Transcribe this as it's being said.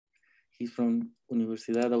He's from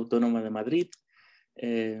Universidad Autónoma de Madrid.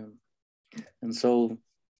 And so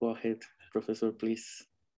go ahead, Professor, please.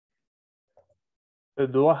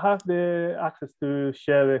 Do I have the access to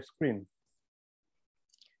share the screen?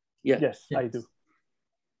 Yeah. Yes, I do.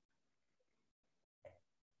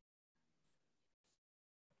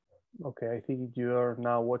 Okay, I think you are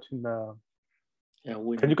now watching the. Yeah,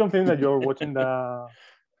 can you confirm that you're watching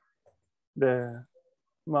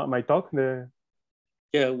my talk?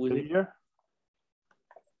 Yeah, we do.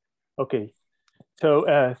 Okay, so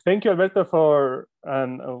thank you, Alberto, for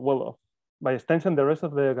well, by extension, the rest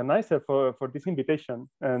of the organizer for this invitation,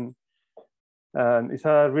 and it's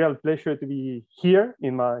a real pleasure to be here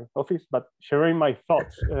in my office, but sharing my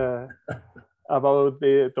thoughts about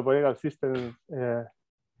the topological systems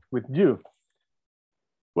with you.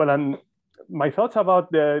 Well, and my thoughts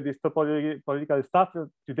about this topological stuff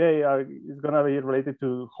today is going to be related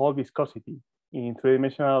to Hall viscosity in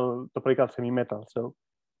three-dimensional topological semi-metal. So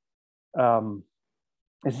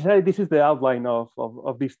essentially, this is the outline of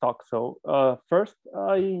this talk. So first,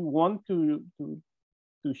 I want to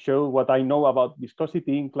show what I know about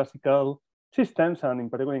viscosity in classical systems, and in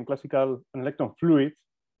particular in classical electron fluids.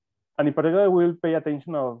 And in particular, we'll pay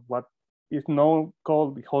attention of what is now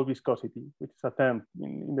called the Hall viscosity, which is a term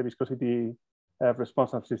in the viscosity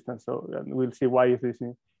response of systems. So we'll see why is this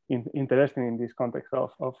interesting in this context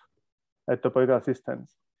of topological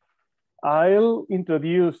systems. I'll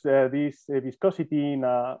introduce this viscosity in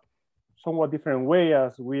a somewhat different way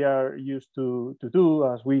as we are used to do,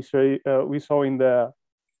 as we saw in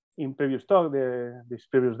previous talk, these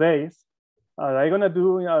previous days. I'm going to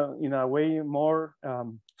do in a way more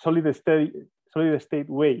solid state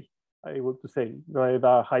way, I would say, right?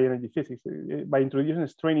 High energy physics, by introducing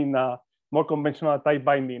strain in a more conventional type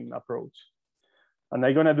binding approach. And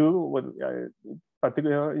I'm going to do what,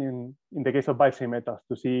 particularly in the case of bisemi-metals,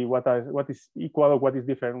 to see what is equal or what is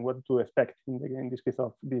different, what to expect in this case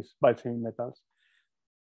of these bisemi-metals.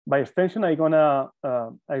 By extension, I'm gonna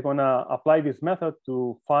apply this method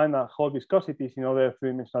to find a Hall viscosities in other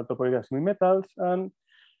three-dimensional topological semi-metals. And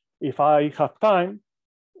if I have time,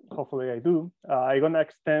 hopefully I do, I want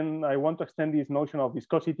to extend this notion of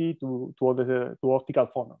viscosity to optical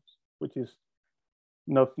phonons, which is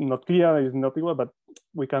not clear, is not equal, but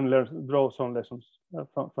we can draw some lessons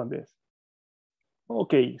from this.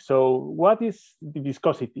 Okay, so what is the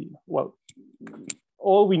viscosity? Well,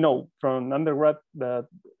 all we know from undergrad that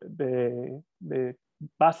the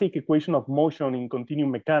basic equation of motion in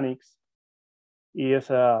continuum mechanics is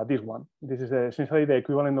this one. This is essentially the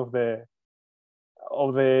equivalent of the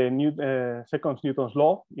second Newton's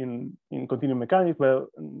law in continuum mechanics, where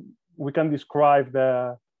we can describe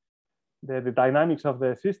the dynamics of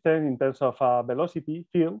the system in terms of velocity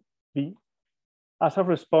field v as a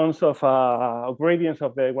response of gradients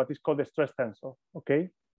of what is called the stress tensor. Okay.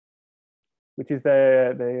 Which is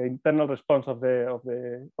the internal response of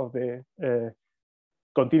the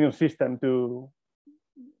continuum system to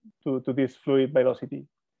this fluid velocity,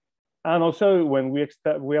 and also when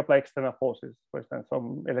we apply external forces, for instance,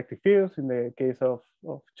 some electric fields in the case of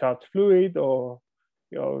charged fluid, or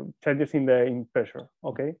changes in pressure.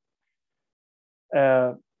 Okay,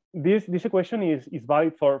 this equation is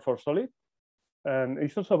valid for solid. And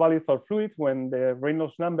it's also valid for fluids when the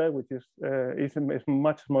Reynolds number, which is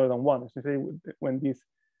much smaller than 1. Essentially, when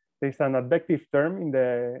there's an advective term in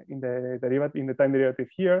the time derivative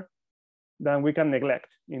here, then we can neglect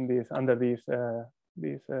under these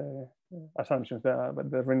assumptions but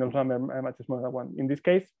the Reynolds number are much smaller than 1. In this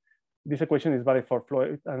case, this equation is valid for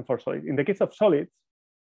fluid and for solid. In the case of solids,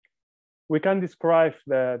 we can describe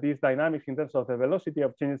these dynamics in terms of the velocity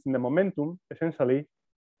of changes in the momentum, essentially,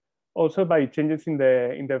 also by changes in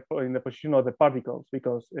the position of the particles,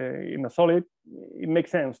 because in a solid, it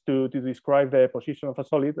makes sense to describe the position of a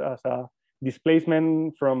solid as a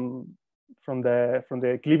displacement from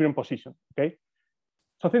the equilibrium position. Okay,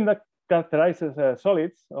 something that characterizes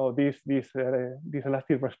solids, or this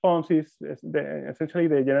elastic response, is essentially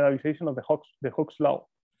the generalization of the Hooke's law,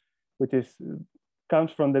 which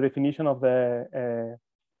comes from the definition of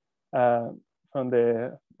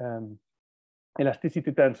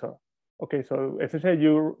elasticity tensor. Okay, so essentially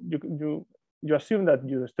you assume that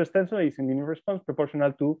your stress tensor is in linear response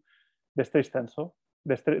proportional to the stress tensor,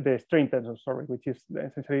 the strain tensor, sorry, which is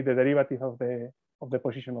essentially the derivative of the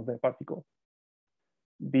position of the particle.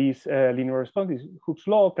 This linear response, this Hooke's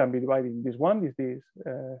law, can be divided in this one, this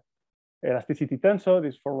elasticity tensor,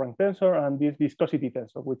 this four-rank tensor, and this viscosity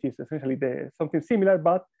tensor, which is essentially something similar,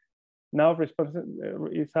 but now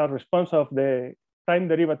it's a response of the time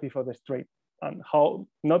derivative of the strain, and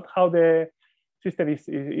not how the system is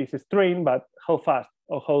strained, but how fast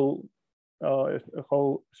or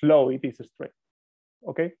how slow it is straight.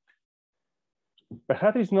 Okay.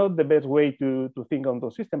 Perhaps it's not the best way to think on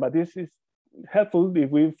those systems, but this is helpful if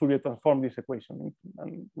we Fourier transform this equation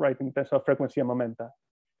and write in terms of frequency and momenta.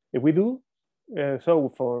 If we do so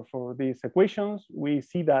for these equations, we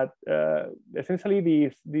see that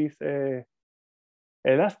essentially these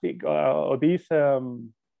elastic or this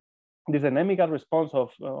dynamical response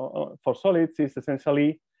of for solids is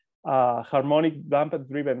essentially a harmonic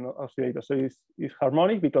damped-driven oscillator. So it's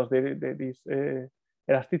harmonic because this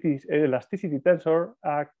elasticity tensor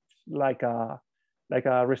acts like a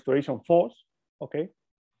restoration force. Okay.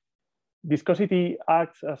 Viscosity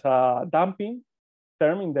acts as a damping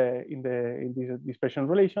term in this dispersion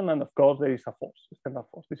relation, and of course there is a force, external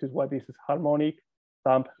force. This is why this is harmonic,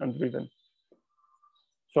 damped, and driven.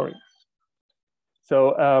 Sorry.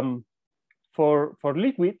 So for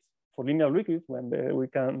liquids, for linear liquids, when we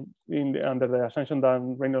can under the assumption that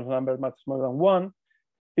Reynolds number much smaller than 1,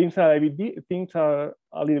 things are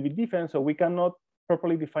a little bit different. So we cannot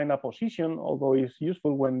properly define a position, although it's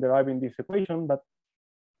useful when deriving this equation. But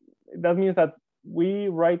that means that we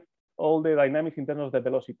write all the dynamics in terms of the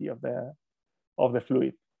velocity of the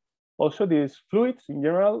fluid. Also, these fluids in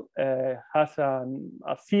general has a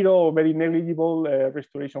zero or very negligible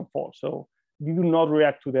restoration force. So you do not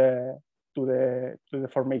react to the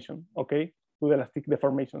formation, okay, to the elastic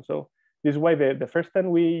deformation. So this is why the first term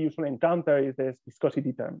we usually encounter is this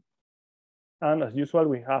viscosity term. And as usual,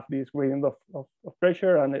 we have this gradient of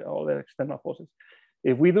pressure and all the external forces.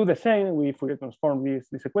 If we do the same, we Fourier transform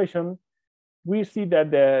this equation, we see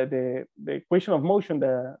that the equation of motion,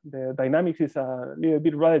 the dynamics is a little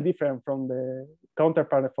bit rather different from the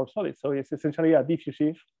counterpart for solids. So it's essentially a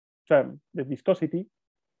diffusive term, the viscosity,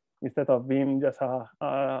 instead of being just a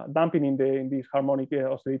damping in this harmonic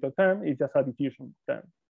oscillator term, it's just a diffusion term.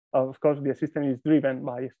 Of course, the system is driven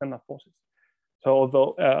by external forces. So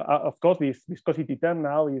although, of course, this viscosity term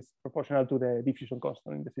now is proportional to the diffusion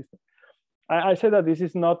constant in the system. I say that this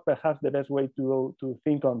is not perhaps the best way to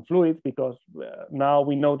think on fluids, because now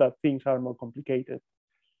we know that things are more complicated.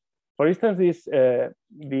 For instance, this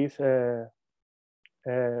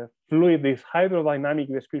fluid, this hydrodynamic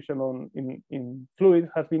description in fluid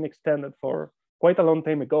has been extended for quite a long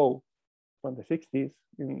time ago, from the 60s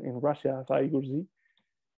in Russia by Gurzi.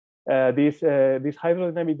 This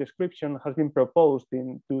hydrodynamic description has been proposed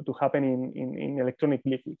to happen in electronic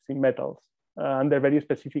liquids, in metals, under very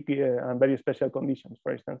specific and very special conditions.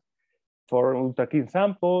 For instance, for ultra-clean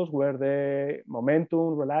samples where the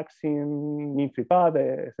momentum relaxing mean free path,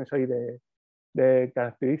 essentially the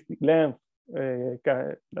characteristic length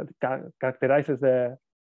that characterizes the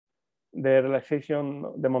relaxation,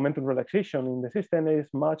 the momentum relaxation in the system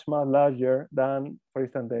is much larger than, for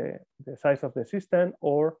instance, the size of the system,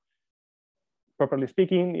 or properly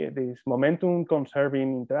speaking, this momentum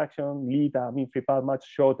conserving interaction lead a mean free path much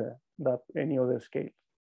shorter than any other scale.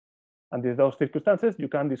 And in those circumstances, you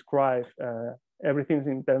can describe everything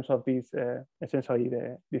in terms of this, essentially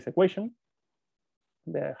this equation,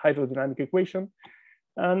 the hydrodynamic equation.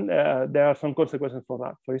 And there are some consequences for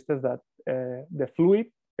that. For instance, that the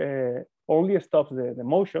fluid only stops the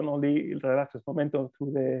motion, only relaxes momentum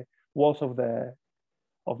through the walls of the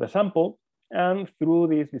sample, and through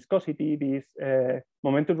this viscosity, this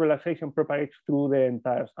momentum relaxation propagates through the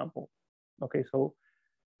entire sample. Okay, so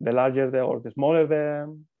the larger or the smaller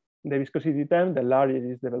the viscosity term, the larger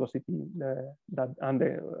is the velocity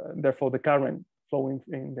therefore the current flowing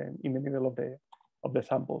in the middle of the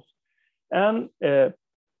samples. And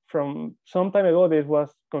from some time ago, this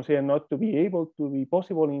was considered not to be able to be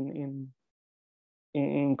possible in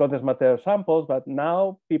condensed matter samples, but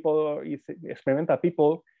now experimental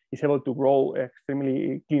people is able to grow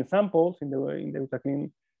extremely clean samples in the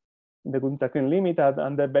ultra-clean limit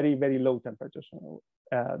under very low temperatures.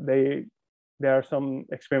 There are some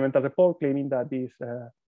experimental reports claiming that this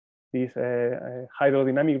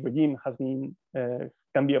hydrodynamic regime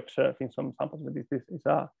can be observed in some samples, but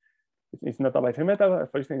it's not a bimetal.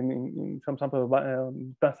 For instance, in some samples of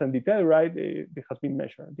tungsten detail, right, it has been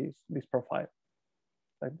measured, this profile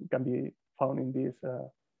that can be found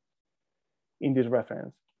in this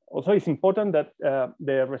reference. Also, it's important that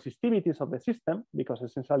the resistivities of the system, because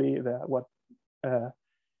essentially what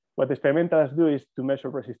the experimentalists do is to measure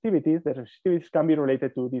resistivities. The resistivities can be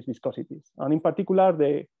related to these viscosities, and in particular,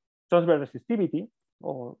 the transverse resistivity,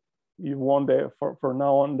 or you want for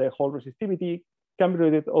now on the Hall resistivity, can be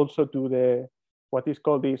related also to what is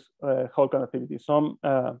called this Hall conductivity, some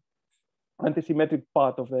antisymmetric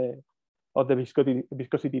part of the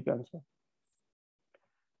viscosity tensor.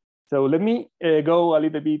 So let me go a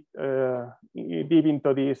little bit deep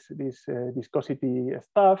into this viscosity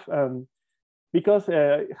stuff. because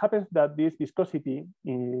it happens that this viscosity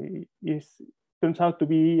turns out to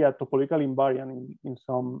be a topological invariant in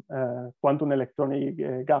some quantum electronic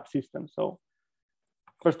gap system. So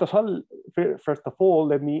first of all,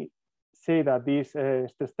 let me say that this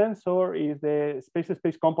stress tensor is the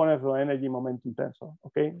space-space component of the energy momentum tensor.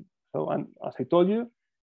 Okay, so and as I told you,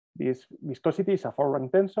 this viscosity is a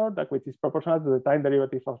four-rank tensor that which is proportional to the time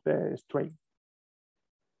derivative of the strain.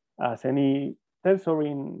 As any tensor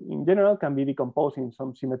in general can be decomposed in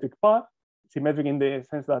some symmetric part, symmetric in the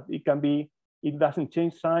sense that it doesn't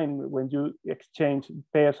change sign when you exchange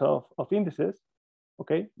pairs of indices.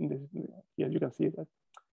 Okay, here you can see that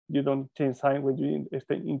you don't change sign when you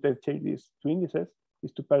interchange these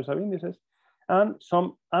two pairs of indices, and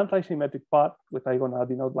some anti-symmetric part, which I'm gonna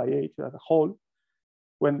denote by H as a whole,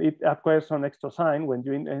 when it acquires some extra sign when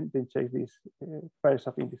you interchange these pairs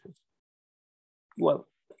of indices. Well,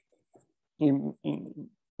 in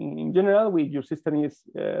general, your system is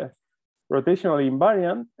rotationally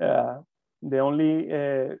invariant. The only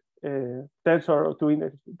tensor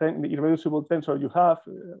irreducible tensor you have,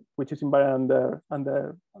 which is invariant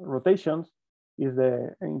under rotations, is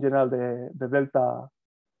in general the delta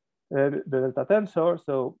tensor.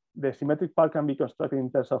 So the symmetric part can be constructed in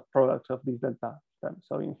terms of products of these delta terms.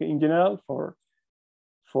 So in general, for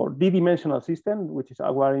d-dimensional systems, which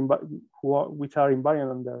are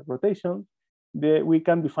invariant under rotation, we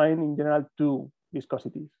can define in general two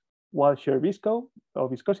viscosities. One shear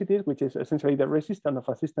viscosities, which is essentially the resistance of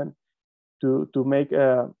a system to make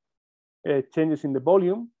changes in the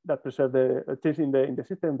volume that preserve the change in the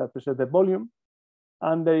system that preserve the volume,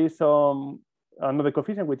 and there is another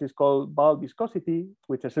coefficient which is called bulk viscosity,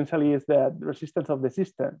 which essentially is the resistance of the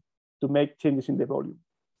system to make changes in the volume.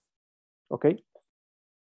 Okay.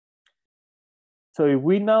 So if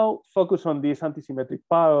we now focus on this antisymmetric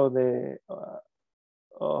part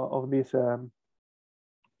of this.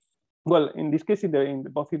 Well, in this case,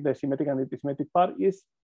 both in the symmetric and antisymmetric part, is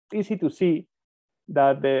easy to see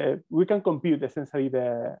that we can compute essentially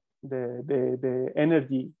the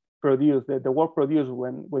energy produced, the work produced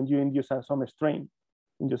when you induce some strain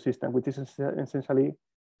in your system, which is essentially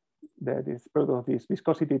this product of this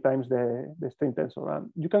viscosity times the strain tensor. And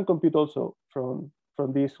you can compute also from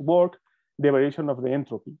this work the variation of the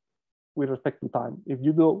entropy with respect to time. If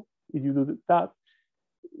you do that,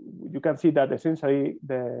 you can see that essentially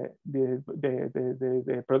the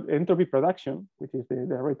entropy production, which is the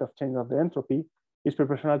rate of change of the entropy, is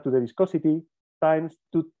proportional to the viscosity times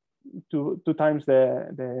two times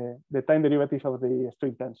the time derivative of the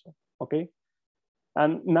strain tensor. Okay,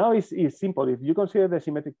 and now it's simple. If you consider the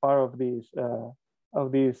symmetric part of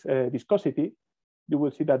this viscosity, you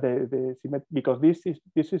will see that because this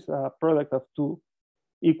is a product of two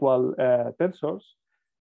equal tensors,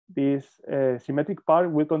 this symmetric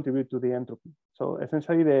part will contribute to the entropy. So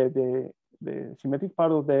essentially, the symmetric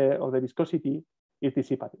part of the viscosity is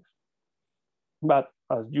dissipative. But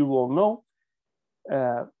as you all know,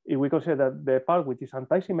 if we consider that the part which is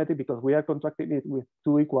anti-symmetric, because we are contracting it with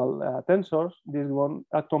two equal tensors, this one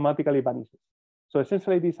automatically vanishes. So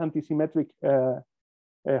essentially, this antisymmetric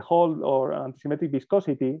whole or antisymmetric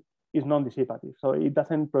viscosity is non-dissipative, so it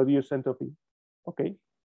doesn't produce entropy. Okay.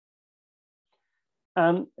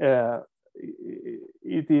 And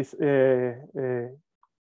it is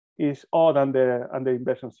odd under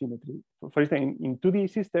inversion symmetry. For instance, in 2D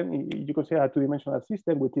system, you consider a two-dimensional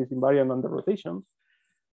system which is invariant under rotations.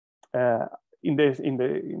 In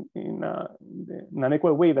an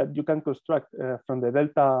equal way that you can construct from the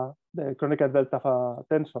chronicle delta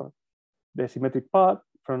tensor, the symmetric part.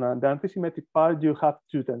 From the antisymmetric part, you have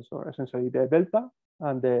two tensors, essentially the delta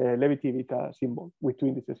and the Levi-beta symbol with two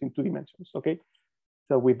indices in 2 dimensions. Okay.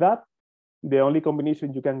 So with that, the only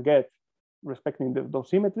combination you can get respecting those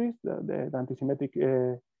symmetries, the antisymmetric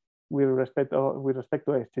with respect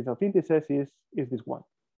to exchange of indices is this one.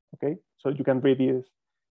 Okay, so you can read this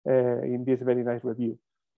in this very nice review.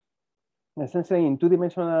 Essentially, in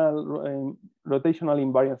 2-dimensional rotational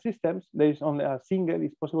invariant systems, there is only a single.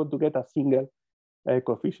 It's possible to get a single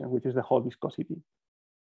coefficient, which is the whole viscosity.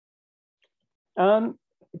 And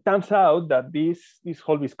it turns out that this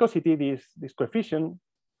whole viscosity, this coefficient,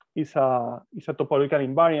 is a topological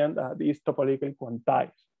invariant that is topologically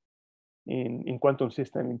quantized in quantum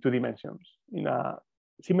system in 2 dimensions in a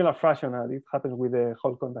similar fashion as it happens with the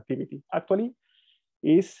Hall conductivity. Actually,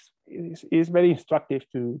 is very instructive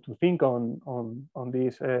to think on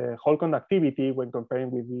this Hall conductivity when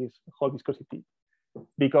comparing with this Hall viscosity,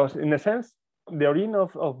 because in a sense, the origin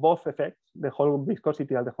of both effects, the Hall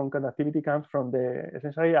viscosity and the Hall conductivity, comes from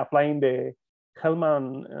essentially applying the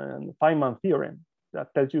Hellman and Feynman theorem.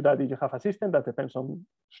 that tells you that you have a system that depends on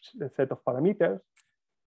a set of parameters,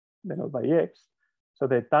 denoted by x. So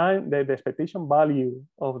the time, the expectation value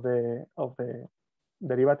of the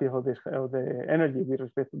derivative of the energy with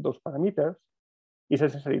respect to those parameters is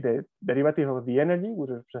essentially the derivative of the energy with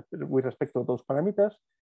respect to those parameters.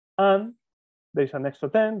 And there is an extra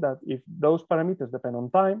term that if those parameters depend on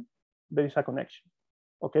time, there is a connection.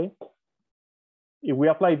 Okay. If we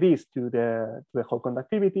apply this to the whole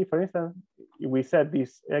conductivity, for instance, if we set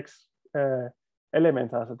this x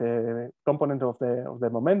element as the component of the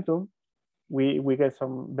momentum, we get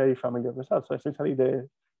some very familiar results. So essentially,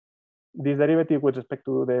 this derivative with respect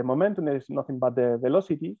to the momentum is nothing but the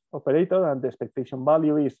velocity operator, and the expectation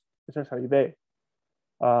value is essentially the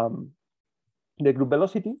group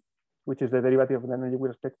velocity, which is the derivative of the energy with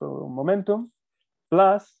respect to momentum,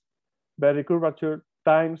 plus Berry curvature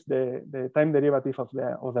times the time derivative of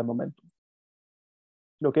the momentum.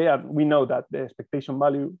 Okay, and we know that the expectation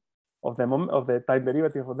value of the time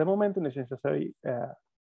derivative of the momentum is essentially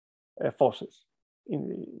forces.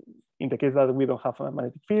 In the case that we don't have a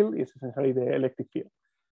magnetic field, it's essentially the electric field.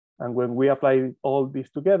 And when we apply all this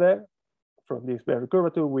together from this Berry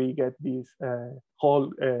curvature, we get this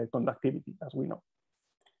whole conductivity, as we know,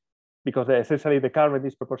 because essentially the current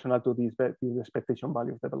is proportional to this the expectation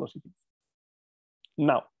value of the velocity.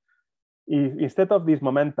 Now, instead of these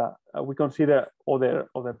momenta, we consider other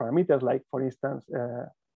parameters, like, for instance,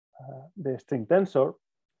 the string tensor.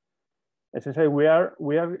 Essentially, we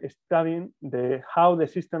are studying how the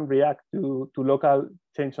system reacts to local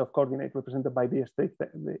change of coordinate represented by the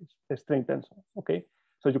string tensor. Okay,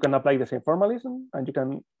 so you can apply the same formalism, and you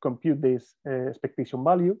can compute this expectation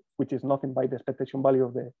value, which is nothing but the expectation value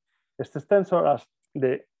of the stress tensor as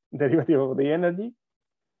the derivative of the energy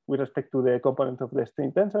with respect to the component of the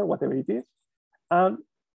string tensor, whatever it is. And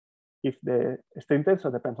if the string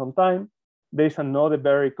tensor depends on time, there is another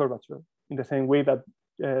Berry curvature in the same way that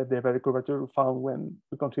the Berry curvature found when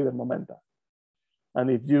we consider momenta. And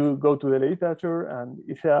if you go to the literature, and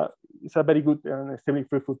it's a very good and extremely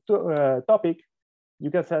fruitful topic, you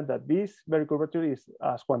can say that this Berry curvature is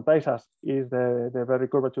as quantized as is the Berry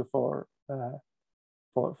curvature for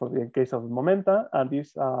the case of momenta, and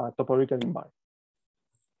is topological invariant.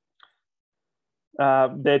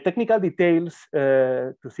 The technical details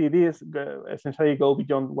to see this essentially go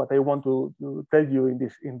beyond what I want to tell you in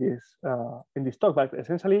this talk. But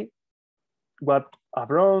essentially, what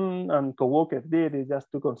Abron and coworkers did is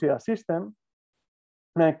just to consider a system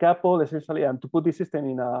and a couple, essentially, and to put the system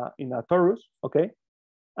in a torus, okay,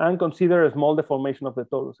 and consider a small deformation of the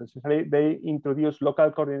torus. Essentially, they introduce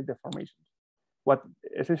local coordinate deformations. What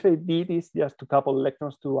essentially did is just to couple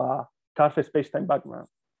electrons to a curved space-time background,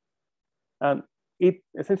 and it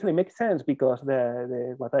essentially makes sense because if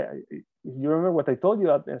you remember what I told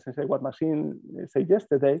you, essentially what Maxine said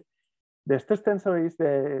yesterday, the stress tensor is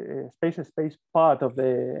the space-space part of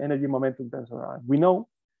the energy momentum tensor. We know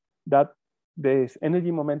that this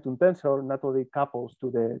energy momentum tensor naturally couples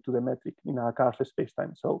to the metric in a curved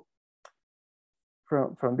space-time. So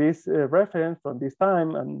from this reference, from this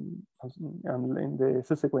time, and in the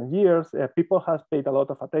subsequent years, people have paid a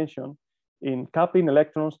lot of attention in coupling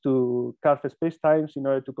electrons to curved spacetimes in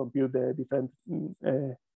order to compute the different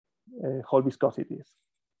whole viscosities.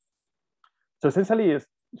 So essentially,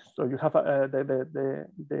 so you have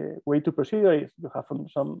the way to proceed is you have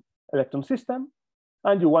some electron system,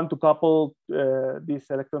 and you want to couple this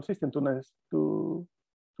electron system to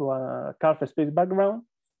a curved space background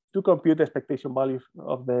to compute the expectation value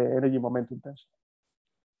of the energy momentum tensor.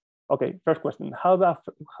 Okay, first question: how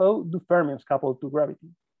do fermions couple to gravity?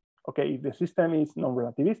 Okay, if the system is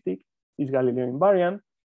non-relativistic, is Galileo invariant,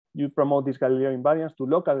 you promote this Galileo invariance to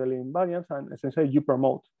local Galileo invariance, and essentially you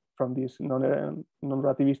promote from this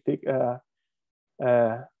non-relativistic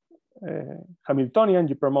Hamiltonian,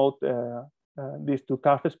 you promote this to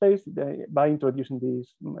curved space by introducing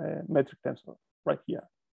this metric tensor right here.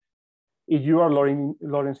 If you are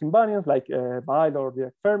Lorentz invariants, like Weil or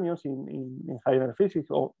direct fermions in higher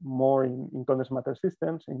physics, or more in condensed matter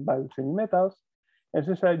systems, in Weil semimetals,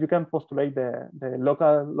 essentially you can postulate the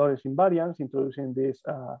local Lorentz invariance, introducing this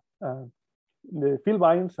the field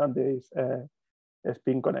binds and this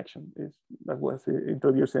spin connection that was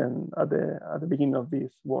introduced at the beginning of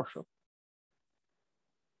this workshop.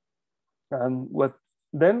 And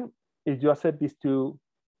then if you accept these two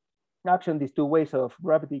actions, these two ways of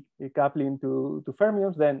gravity coupling to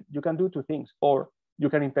fermions, then you can do two things. Or you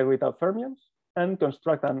can integrate out fermions and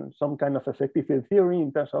construct some kind of effective field theory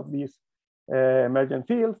in terms of these emergent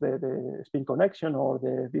fields, the spin connection or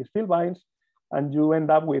these field binds, and you end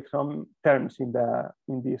up with some terms in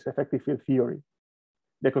this effective field theory.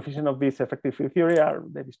 the coefficient of this effective field theory are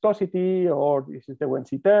the viscosity, or this is the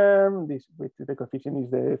Wensi term. This with the coefficient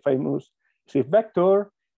is the famous shift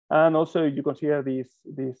vector, and also you consider this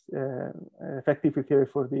effective field theory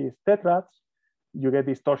for these tetrads, you get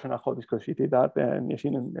this torsional Hall viscosity that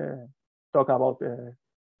Nielsen talked about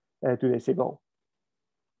 2 days ago.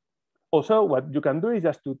 Also, what you can do is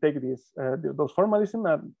just to take this those formalism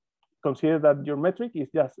and consider that your metric is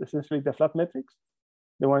just essentially the flat metrics,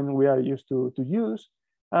 the one we are used to use,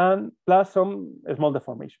 and plus some small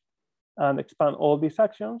deformation, and expand all these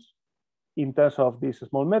actions in terms of this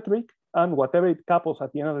small metric, and whatever it couples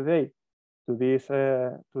at the end of the day to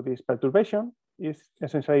this perturbation is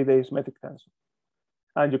essentially this metric tensor.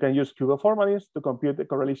 And you can use Cubo formalism to compute the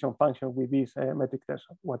correlation function with this metric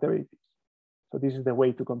tensor, whatever it is. So this is the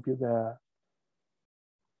way to compute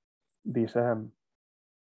this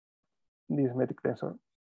metric tensor.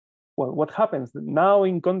 Well, what happens now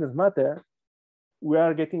in condensed matter? We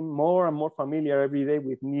are getting more and more familiar every day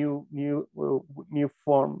with new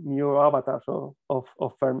avatars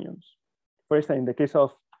of fermions. For instance, in the case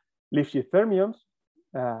of Lipschitz fermions,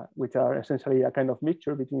 which are essentially a kind of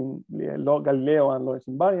mixture between Galileo and Lorentz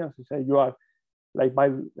invariance. You say you are like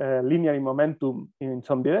linear in momentum in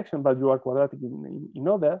some direction, but you are quadratic in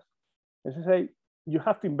others. As I say, you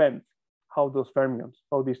have to invent how those fermions,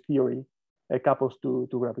 how this theory couples to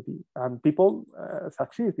gravity, and people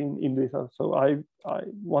succeed in this. So I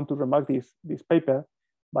want to remark this paper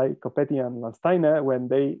by Copetti and Landsteiner when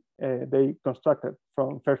they constructed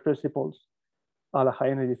from first principles a la high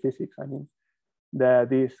energy physics. I mean,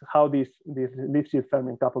 how this Lipschitz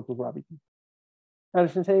fermion coupled to gravity. And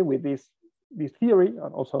essentially with this theory,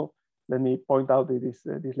 and also let me point out this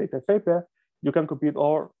later paper, you can compute,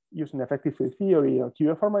 or using effective field theory or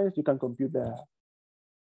QF formalism, you can compute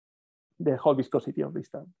the whole viscosity of this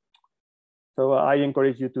term. So I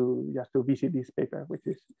encourage you to just to visit this paper, which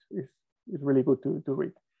is really good to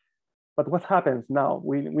read. But what happens now?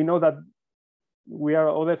 We know that we are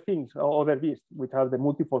other things, or other beasts, which are the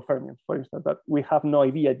multiple fermions, for instance, that we have no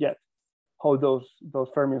idea yet how those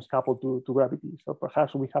fermions couple to gravity. So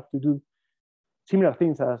perhaps we have to do similar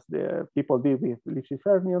things as the people did with Lipschitz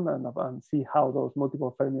fermion and see how those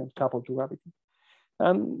multiple fermions couple to gravity.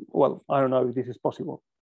 And well, I don't know if this is possible.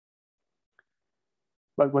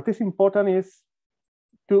 But what is important is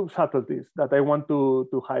two subtleties that I want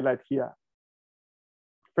to highlight here.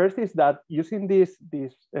 First is that using this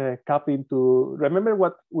coupling to, remember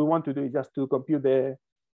what we want to do is just to compute the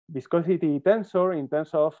viscosity tensor in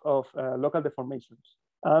terms of local deformations.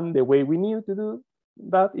 And the way we need to do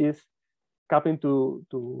that is coupling to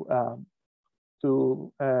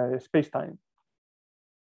space-time,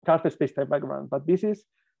 Carter space-time background. But this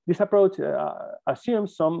approach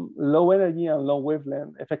assumes some low energy and low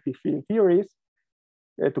wavelength effective field theories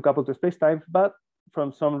to couple to space-time, but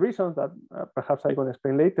from some reasons that perhaps I'm going to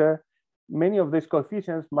explain later, many of these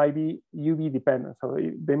coefficients might be UV dependent. So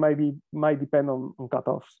they might depend on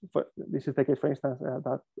cutoffs. This is the case, for instance,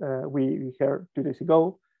 that we heard 2 days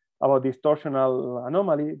ago about this torsional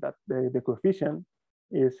anomaly, that the coefficient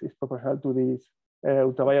is proportional to this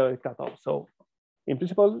ultraviolet cutoff. So in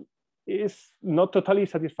principle, it's not totally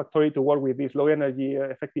satisfactory to work with this low energy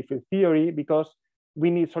effective field theory because we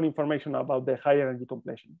need some information about the high energy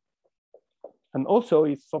completion. And also,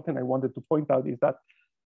 it's something I wanted to point out is that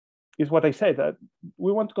is what I said, that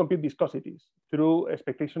we want to compute viscosities through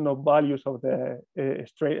expectation of values of the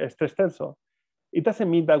stress tensor. It doesn't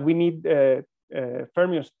mean that we need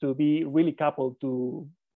fermions to be really coupled to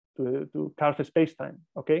Carter space-time.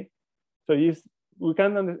 Okay, so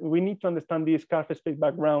we need to understand this Carter space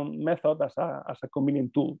background method as a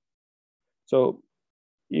convenient tool. So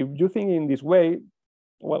if you think in this way,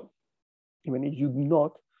 well, even if you do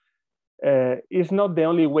not, it's not the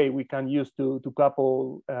only way we can use to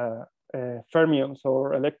couple fermions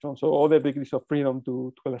or electrons or other degrees of freedom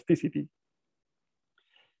to elasticity.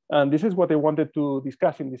 And this is what I wanted to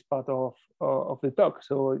discuss in this part of the talk.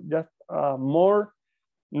 So just more,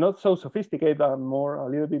 not so sophisticated, and a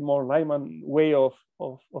little bit more layman way of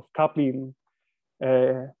coupling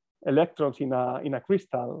electrons in a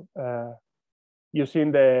crystal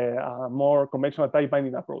using the more conventional tight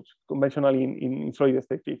binding approach, conventionally in solid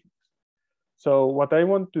state physics. So what I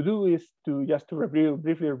want to do is to just to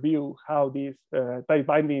briefly review how this tight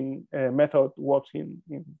binding method works in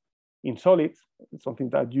solids. It's something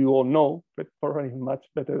that you all know, but probably much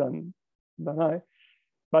better than I.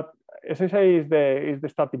 But essentially, is the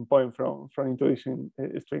starting point from introducing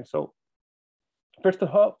strings. So first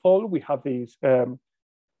of all, we have this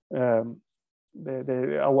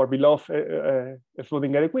our beloved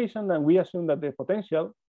Schrödinger equation, and we assume that the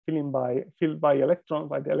potential filled by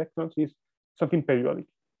the electrons is something periodic.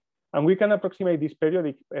 And we can approximate this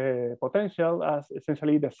periodic potential as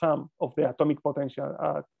essentially the sum of the atomic potential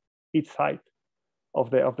at each side of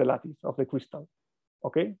the lattice of the crystal.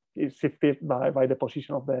 Okay, it's shifted by the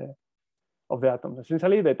position of the atoms.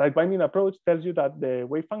 Essentially, the tight binding approach tells you that the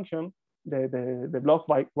wave function, the block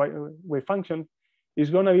wave function, is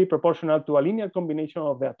going to be proportional to a linear combination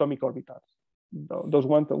of the atomic orbitals. Those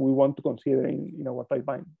ones that we want to consider in our tight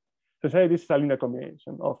binding. So say this is a linear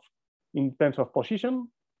combination of, in terms of position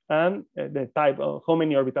and the type of how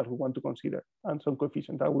many orbitals we want to consider and some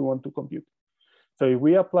coefficient that we want to compute. So if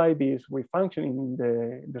we apply this wave function in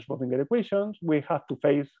the Schrodinger equations, we have to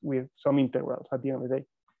face with some integrals at the end of the day.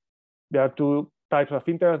 There are two types of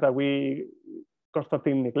integrals that we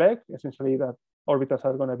constantly neglect, essentially that orbitals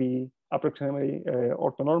are going to be approximately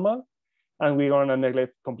orthonormal, and we're going to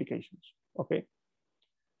neglect complications. Okay.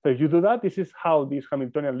 So if you do that, this is how this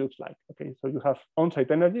Hamiltonian looks like. Okay. So you have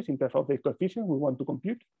on-site energies in terms of the coefficient we want to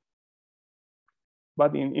compute,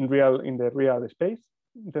 but in the real space,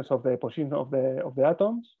 in terms of the position of the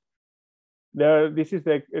atoms. This is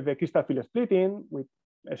the crystal field splitting, which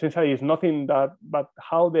essentially is nothing but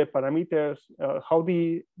how the parameters, how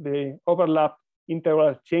the overlap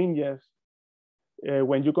interval changes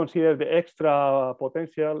when you consider the extra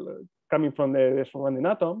potential coming from the surrounding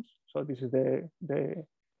atoms. So this is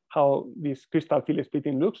how this crystal field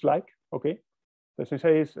splitting looks like. Okay, so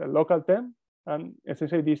essentially it's a local term, and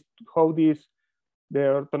essentially the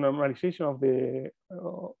orthonormalization of the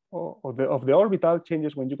orbital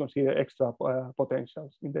changes when you consider extra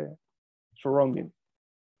potentials in the surrounding.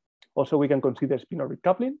 Also, we can consider spin-orbit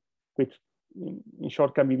coupling, which in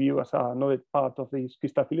short can be viewed as another part of this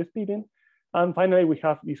crystal field splitting. And finally, we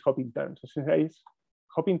have these hopping terms.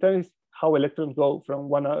 Hopping terms is how electrons go from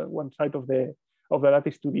one side of the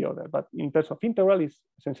lattice to the other. But in terms of integral, is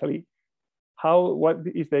essentially what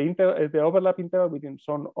is the overlap interval between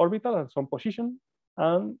some orbital and some position,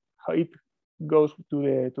 and how it goes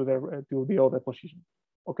to the other position.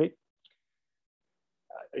 Okay.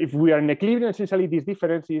 If we are in equilibrium, essentially this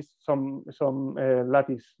difference is some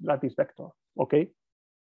lattice vector. Okay.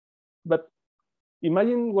 But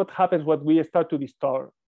imagine what happens when we start to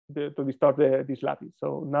distort this lattice.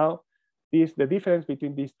 So now the difference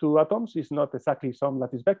between these two atoms is not exactly some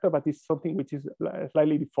lattice vector, but it's something which is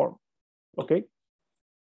slightly deformed. Okay.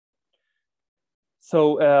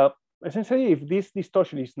 So essentially, if this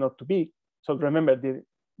distortion is not too big, so remember,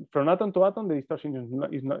 from atom to atom, the distortion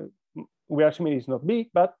is not we are assuming it's not big,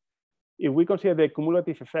 but if we consider the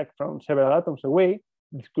cumulative effect from several atoms away,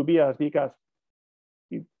 this could be as big as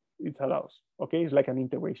it allows. Okay, it's like an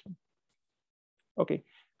integration. Okay,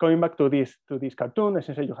 coming back to this cartoon,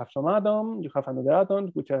 essentially you have some atom, you have another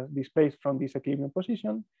atom which are displaced from this equilibrium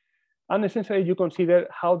position, and essentially you consider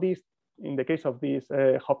how this, in the case of this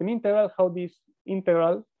hopping integral, how this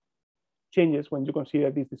integral changes when you consider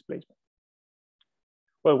this displacement.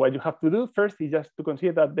 Well, what you have to do first is just to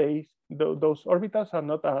consider that those orbitals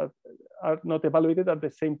are not evaluated at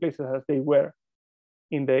the same places as they were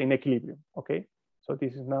in equilibrium. Okay, so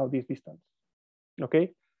this is now this distance.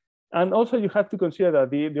 Okay, and also you have to consider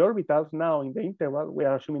that the orbitals now in the integral, we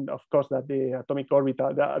are assuming, of course, that the atomic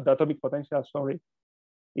orbital, the atomic potential, sorry,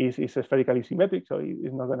 is spherically symmetric, so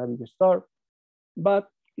it's not going to be disturbed. But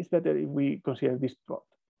it's better if we consider this plot.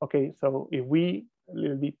 Okay, so if we a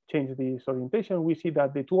little bit change this orientation, we see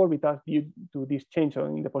that the two orbitals due to this change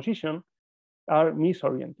in the position are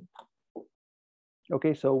misoriented.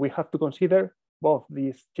 Okay, so we have to consider both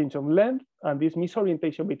this change of length and this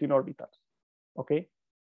misorientation between orbitals. Okay,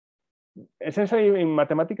 essentially in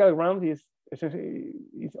mathematical grounds,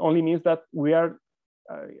 it only means that we are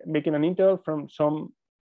making an integral from some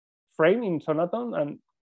frame in some atom and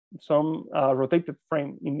some rotated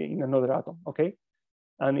frame in another atom. Okay.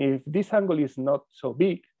 And if this angle is not so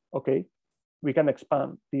big, okay, we can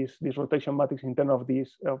expand this rotation matrix in terms of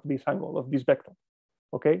this angle of this vector.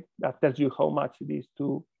 Okay, that tells you how much these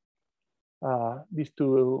two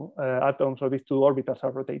atoms or these two orbitals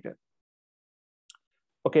are rotated.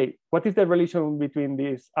 Okay, what is the relation between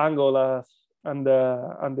this angle and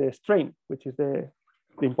the strain, which is the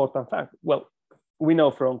important fact? Well, we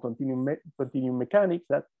know from continuum mechanics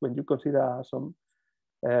that when you consider some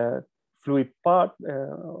fluid part,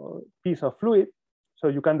 piece of fluid, so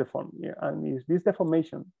you can deform. Yeah. And if this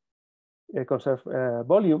deformation conserves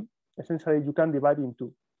volume, essentially you can divide in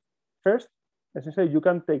two. First, essentially you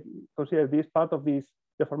can consider this part of this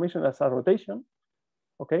deformation as a rotation.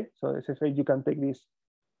 Okay, so essentially you can take this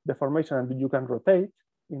deformation and you can rotate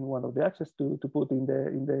in one of the axes to put in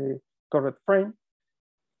the correct frame.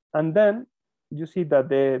 And then you see that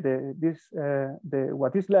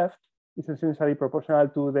what is left is essentially proportional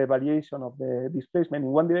to the variation of the displacement in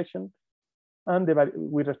one direction and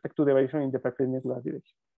with respect to the variation in the perpendicular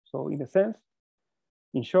direction. So in a sense,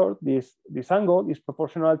 in short, this angle is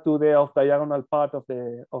proportional to the off-diagonal part of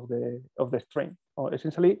the strain. Or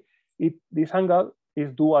essentially, this angle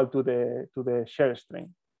is dual to the shear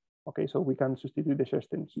strain. Okay, so we can substitute the shear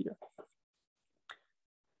strain here.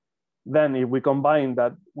 Then if we combine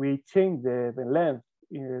that, we change the length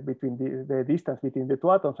between the distance between the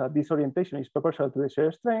two atoms, and this orientation is proportional to the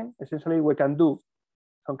shear strain. Essentially, we can do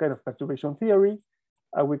some kind of perturbation theory,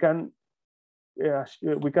 and we can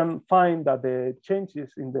find that the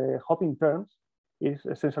changes in the hopping terms is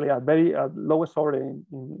essentially at lowest order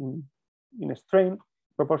in a strain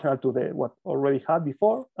proportional to what already had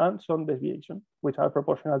before, and some deviation, which are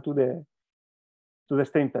proportional to the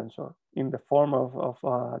strain tensor in the form of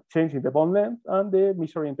change in the bond length and the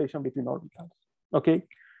misorientation between orbitals. Okay,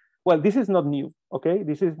 well, this is not new. Okay,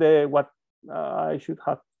 this is what I should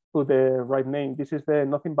have put the right name. This is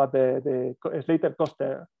nothing but the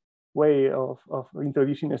Slater-Koster way of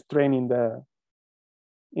introducing a strain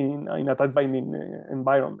in a tight binding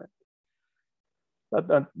environment.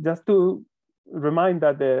 But just to remind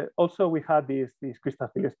that also we had this crystal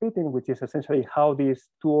field splitting, which is essentially how these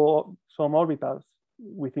some orbitals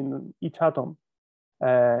within each atom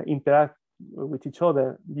interact with each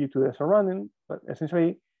other due to the surrounding. But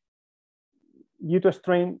essentially, due to a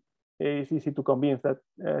strain, it's easy to convince that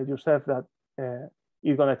yourself that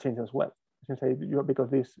it's going to change as well. Essentially,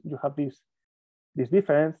 because you have this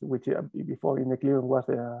difference, which before in equilibrium was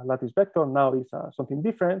the lattice vector, now is something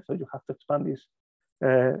different. So you have to expand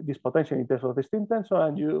this potential in terms of the strain tensor,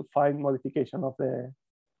 and you find modification of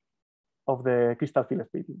the crystal field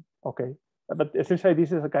splitting. Okay, but essentially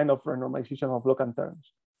this is a kind of renormalization of locant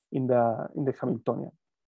terms in the Hamiltonian.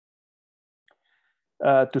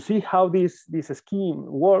 To see how this scheme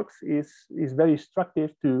works is very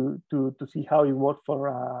instructive to see how it works for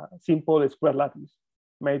a simple square lattice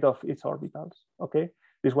made of its orbitals. Okay,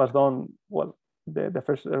 this was done, well, the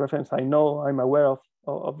first reference I'm aware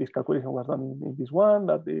of this calculation was done in this one,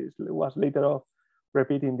 that was later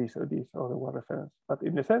repeating this other one reference. But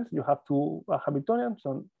in the sense, you have two Hamiltonians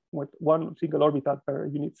with one single orbital per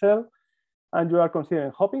unit cell, and you are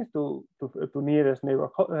considering hoppings to nearest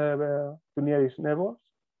neighbors,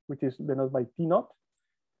 which is denoted by T naught.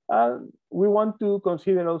 And we want to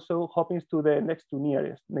consider also hoppings to the next to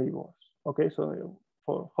nearest neighbors. Okay, so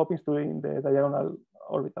for hoppings to in the diagonal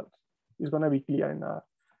orbitals, it's going to be clear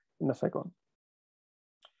in a second.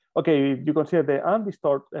 Okay, if you consider the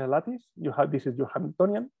undisturbed lattice, this is your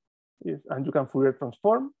Hamiltonian, and you can Fourier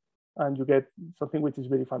transform, and you get something which is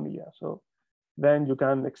very familiar. So then you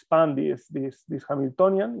can expand this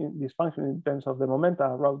Hamiltonian in this function in terms of the momenta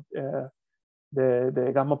around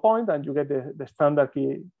the gamma point, and you get the standard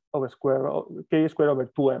k square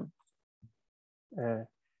over 2m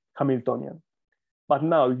Hamiltonian. But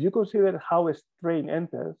now, if you consider how a strain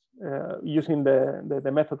enters using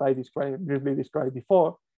the method I briefly described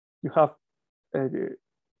before, you have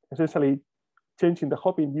essentially change in the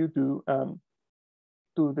hopping due to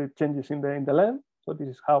the changes in the length. So this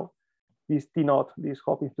is how this T naught, this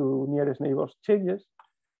hopping to nearest neighbors changes.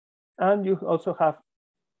 And you also have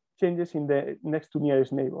changes in the next to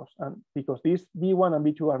nearest neighbors. And because these B1 and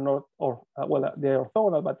B2 are not, well, they are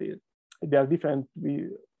orthogonal, but they are different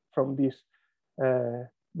from this,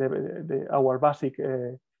 our basic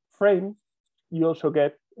frame, you also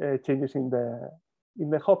get changes in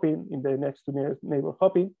the hopping, in the next to nearest neighbor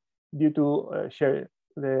hopping, due to share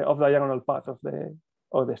the off-diagonal part of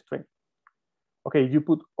the string. Okay, you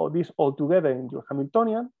put all this all together in your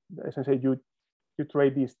Hamiltonian. Essentially, you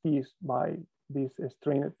trade these T's by these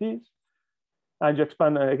strained T's, and you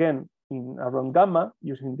expand again around gamma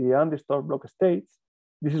using the undisturbed block states.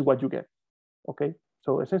 This is what you get. Okay,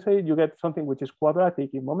 so essentially you get something which is quadratic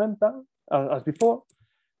in momenta as before,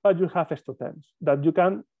 but you have extra terms that you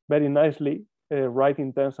can very nicely write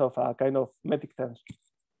in terms of a kind of metric tensor.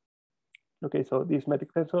 Okay, so this metric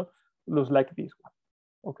tensor looks like this one.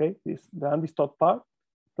 Okay, the undisturbed part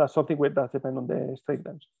plus something that depends on the strain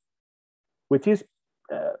tensor, which is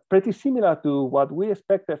pretty similar to what we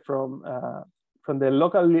expected from the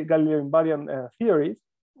local Galilean invariant theories.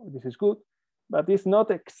 This is good, but it's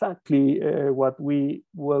not exactly what we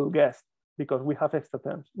will guess because we have extra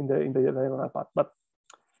terms in the diagonal part. But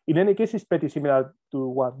in any case, it's pretty similar to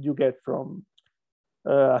what you get from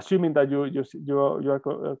assuming that you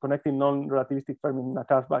are connecting non-relativistic Fermi in a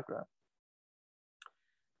Karsh background.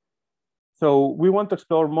 So we want to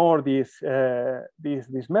explore more this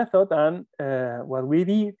method, and what we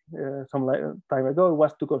did some time ago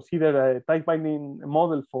was to consider a type binding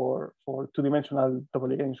model for two-dimensional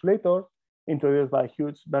topological insulators introduced by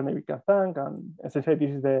Hughes, Bernay-Vickers, and as I said, this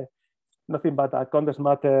is nothing but a condensed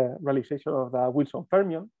matter realization of the Wilson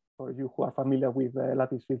fermion, for you who are familiar with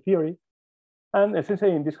lattice field theory. And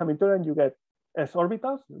essentially, in this Hamiltonian, you get s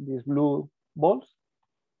orbitals, these blue balls,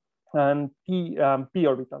 and p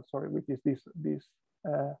orbitals, sorry, which is this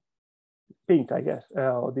pink, I guess,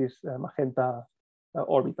 or these magenta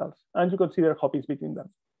orbitals, and you consider hoppings between them.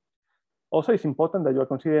 Also, it's important that you are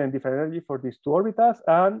considering different energy for these two orbitals,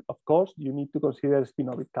 and of course, you need to consider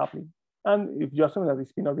spin-orbit coupling. And if you assume that the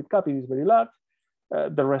spin-orbit coupling is very large,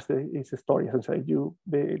 the rest is a story. Essentially,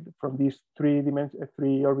 from this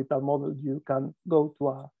three orbital model, you can go to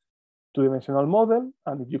a two-dimensional model,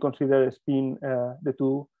 and if you consider a spin, the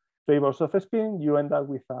two flavors of a spin, you end up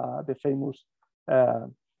with the famous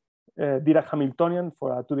Dirac Hamiltonian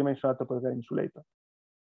for a two-dimensional topological insulator.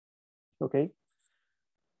 Okay,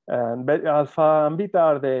 and alpha and beta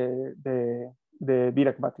are the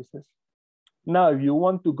Dirac matrices. Now, if you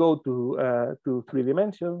want to go to 3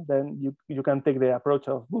 dimensions, then you can take the approach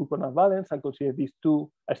of Vulconal valence and consider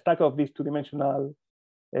a stack of these two-dimensional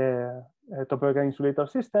topological insulator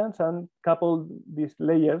systems and couple these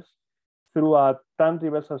layers through a time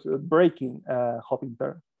reversal breaking hopping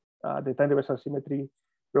term. The time reversal symmetry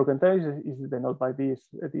broken term is denoted by this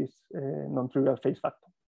non-trivial phase factor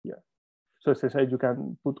here. So as I said, you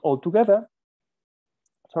can put all together,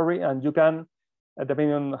 and you can,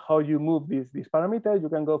 depending on how you move these parameters, you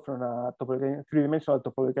can go from a three-dimensional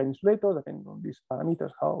topological insulator, depending on these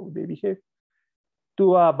parameters, how they behave,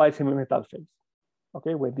 to a bi-semimetal phase.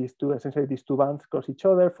 Okay, where essentially these two bands cross each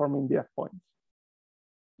other, forming Dirac points.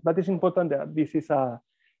 But it's important that this is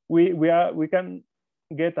we can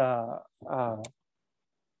get a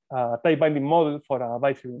type binding model for a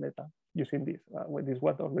bi-semimetal using this. This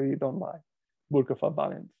was already done by Burkhoff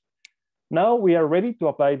valence. Now we are ready to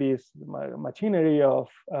apply this machinery of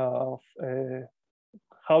how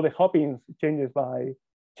the hoppings change by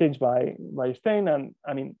strain. And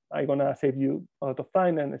I mean, I'm gonna save you a lot of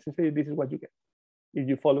time, and essentially this is what you get if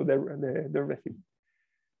you follow the recipe.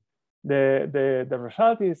 The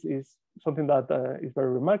result is something that is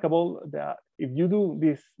very remarkable. That if you do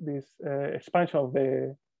this expansion of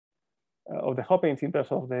the hoppings in terms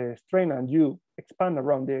of the strain, and you expand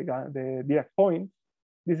around the Dirac point,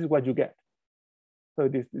 this is what you get. So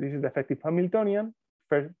this is the effective Hamiltonian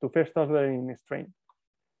to first order in strain.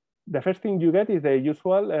 The first thing you get is the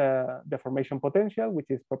usual deformation potential, which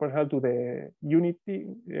is proportional to the unity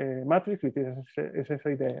matrix, which is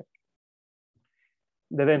essentially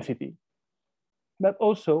the density. But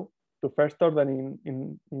also, to first order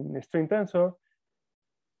in strain tensor,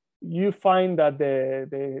 you find that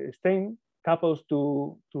the strain couples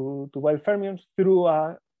to wild fermions through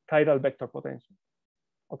a chiral vector potential.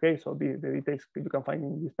 Okay, so the details you can find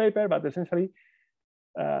in this paper, but essentially,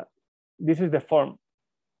 this is the form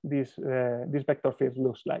this vector field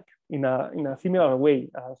looks like in a similar way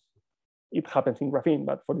as it happens in graphene,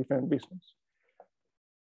 but for different reasons.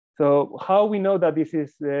 So how we know that this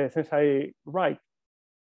is essentially right?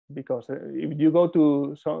 Because if you go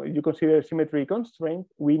to, you consider symmetry constraint,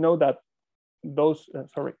 we know that those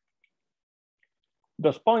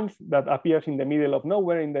points that appears in the middle of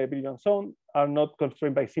nowhere in the brilliant zone are not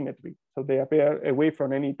constrained by symmetry. So they appear away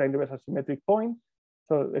from any time reversal symmetric point.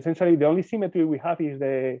 So essentially the only symmetry we have is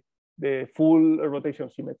the full rotation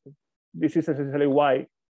symmetry. This is essentially why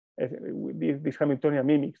this Hamiltonian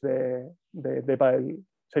mimics the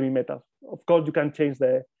semimetals. Of course, you can change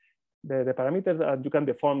the parameters, and you can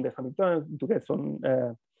deform the Hamiltonian to get some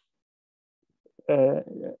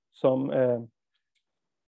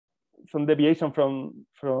deviation from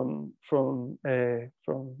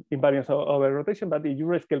invariance over rotation. But if you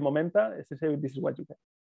rescale momenta, essentially this is what you get.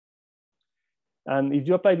 And if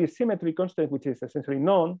you apply this symmetry constant, which is essentially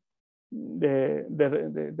known,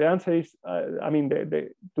 the answer is,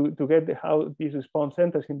 to get how this response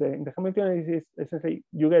enters in the Hamiltonian is essentially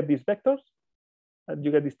you get these vectors, and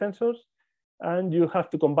you get these tensors, and you have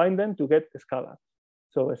to combine them to get scalars.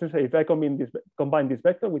 So essentially, if I combine this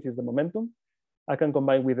vector, which is the momentum, I can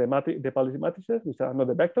combine with the policy matrices, which are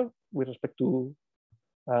another vector with respect to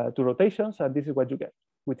rotations, and this is what you get,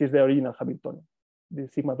 which is the original Hamiltonian, the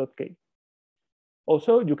sigma dot k.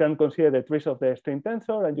 Also, you can consider the trace of the strain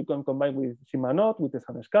tensor, and you can combine with sigma naught with the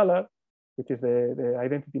sun scalar, which is the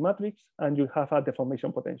identity matrix, and you have a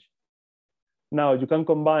deformation potential. Now you can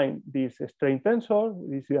combine this strain tensor,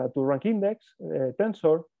 this is a two-rank index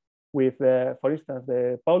tensor, with, for instance,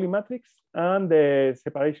 the Pauli matrix and the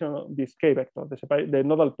separation of this K vector, the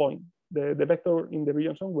nodal point, the vector in the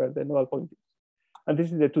region zone where the nodal point is. And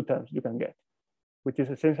this is the two terms you can get, which is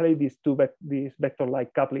essentially this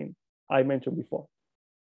vector-like coupling I mentioned before.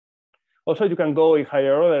 Also, you can go in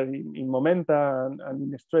higher order in momenta and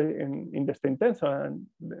in the strain tensor, and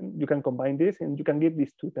you can combine this and you can get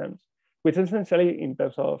these two terms, which essentially in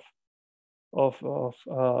terms of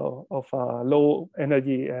a low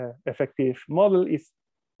energy effective model is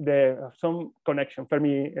some connection,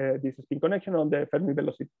 Fermi, this spin connection on the Fermi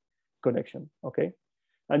velocity connection, okay?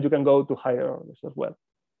 And you can go to higher orders as well.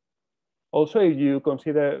 Also, if you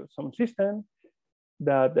consider some system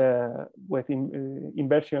that with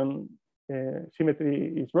inversion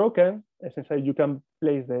symmetry is broken, essentially you can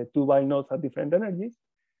place the two binodes at different energies,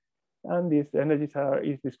 and these energies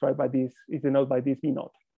is described by this, is denoted by this V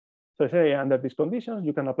naught. So say under these conditions,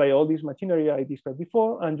 you can apply all this machinery I described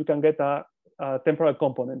before, and you can get a temporal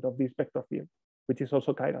component of this vector field, which is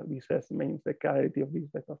also chiral. This means the chirality of these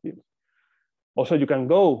vector fields. Also, you can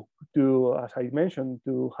go to, as I mentioned,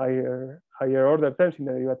 to higher order terms in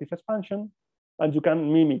the derivative expansion, and you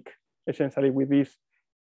can mimic essentially with this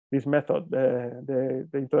method the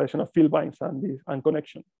introduction of field binds and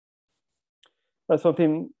connection. That's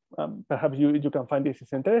something perhaps you can find this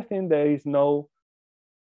is interesting. There is no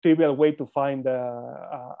trivial way to find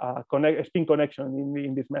a spin connection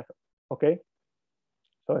in this method. Okay,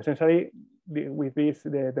 so essentially with this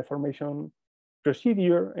the deformation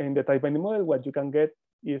procedure in the tight binding model, what you can get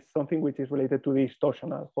is something which is related to the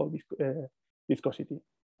distortional Hall viscosity,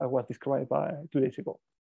 as was described by 2 days ago.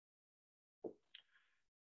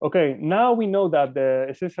 Okay, now we know that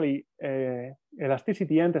essentially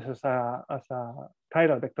elasticity enters as a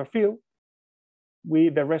chiral vector field.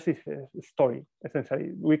 The rest is story.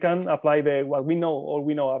 Essentially, we can apply what we know, all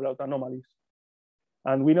we know about anomalies,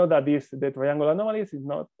 and we know that the triangle anomalies is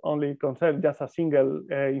not only concerned just a single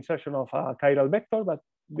insertion of a chiral vector, but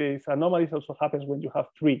these anomalies also happens when you have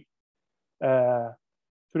three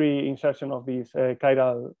insertion of this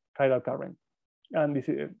chiral current. And this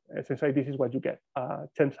is essentially this is what you get,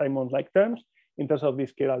 Chen-Simons-like terms in terms of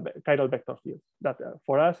this chiral vector field. That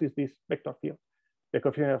for us is this vector field. The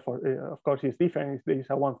coefficient of course is different. There is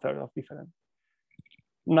a 1/3 of difference.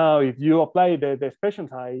 Now, if you apply the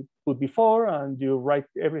expressions I put before and you write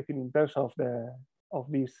everything in terms of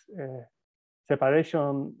this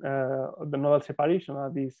separation, the nodal separation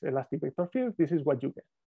of these elastic vector fields, this is what you get.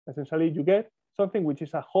 Essentially, you get something which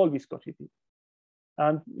is a Hall viscosity,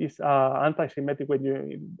 and is anti-symmetric when you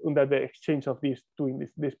under the exchange of these two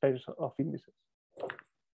these pairs of indices.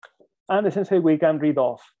 And essentially, we can read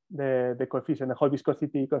off the coefficient, the Hall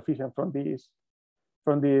viscosity coefficient from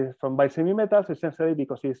by semimetals, essentially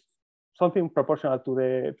because it's something proportional to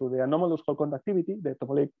the anomalous Hall conductivity,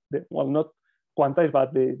 well, not quantized,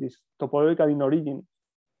 but this topological in origin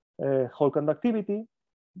Hall conductivity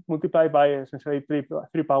multiplied by essentially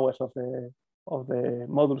three powers of the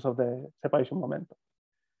modulus of the separation momentum.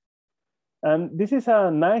 And this is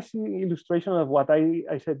a nice illustration of what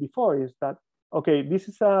I said before, is that, okay, this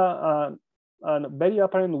is a very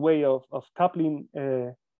apparent way of coupling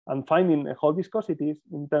and finding Hall viscosities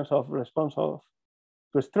in terms of response to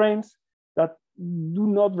strains that do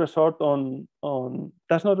not resort on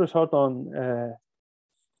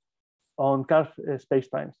curved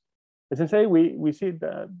spacetimes. Essentially, we see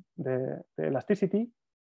that the elasticity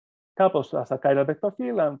couples as a chiral vector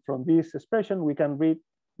field, and from this expression we can read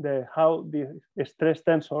how the stress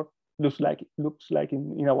tensor looks like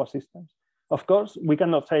in our systems. Of course, we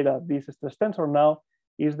cannot say that this stress tensor now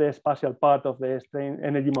is the spatial part of the strain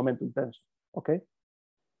energy momentum tensor. Okay,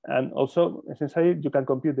 and also essentially you can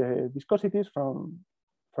compute the viscosities from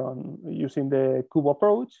using the cube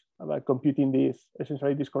approach by computing this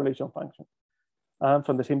essentially this correlation function. And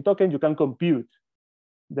from the same token, you can compute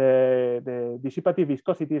the dissipative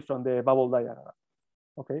viscosity from the bubble diagram.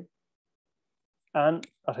 Okay, and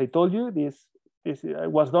as I told you, this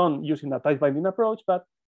was done using a tight binding approach, but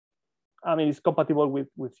I mean it's compatible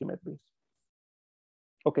with symmetries.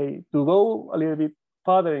 Okay, to go a little bit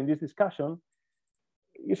further in this discussion,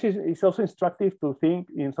 it's also instructive to think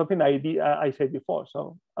in something I said before.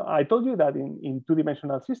 So I told you that in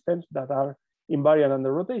two-dimensional systems that are invariant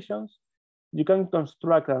under rotations, you can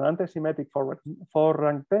construct an antisymmetric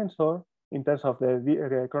four-rank tensor in terms of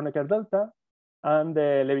the Kronecker delta and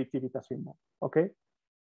the Levi-Civita symbol. Okay,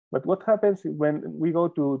 but what happens when we go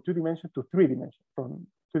to 2 dimensions to 3 dimensions, from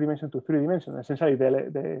 2 dimensions to 3 dimensions? Essentially,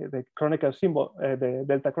 the Kronecker symbol, the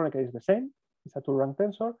delta Kronecker is the same. It's a 2-rank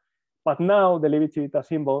tensor, but now the Levi-Civita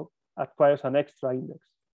symbol acquires an extra index.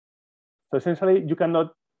 So essentially, you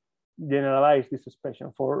cannot generalize this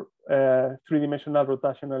expression for three-dimensional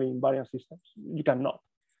rotationally invariant systems. You cannot.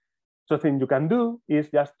 So the thing you can do is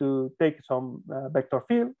just to take some vector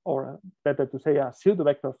field, or better to say a pseudo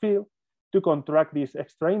vector field, to contract this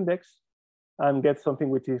extra index and get something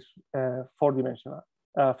which is four-dimensional,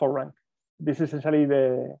 four rank. This is essentially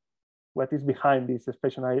what is behind this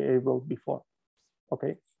expression I wrote before.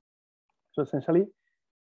 Okay, so essentially,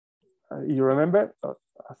 you remember,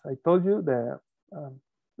 as I told you,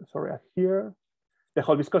 here, the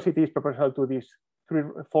whole viscosity is proportional to this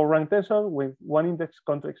four rank tensor with one index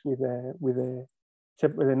contracts with the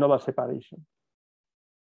nodal separation.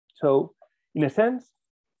 So, in a sense,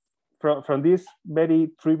 from this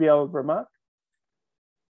very trivial remark,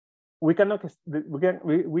 we cannot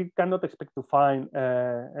expect to find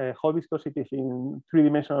a whole viscosity in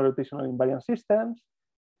three-dimensional rotational invariant systems.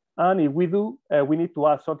 And if we do, we need to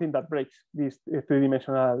add something that breaks this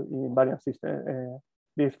three-dimensional invariant system,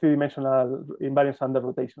 this three-dimensional invariance under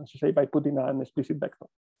rotation, so say by putting an explicit vector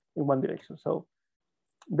in one direction. So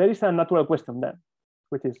there is a natural question then,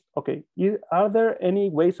 which is, okay, are there any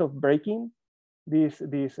ways of breaking this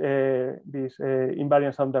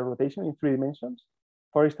invariance under rotation in three dimensions?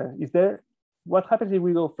 For instance, what happens if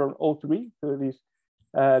we go from O3 to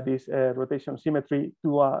this rotation symmetry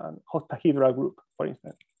to a octahedral group, for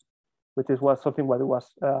instance, which is something what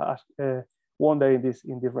was wondered in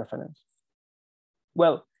this reference.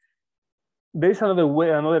 Well, there is another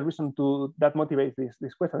reason that motivates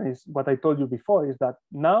this question is what I told you before, is that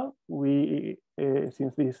now we,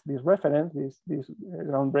 since this reference, this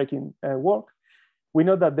groundbreaking work, we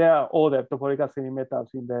know that there are other topological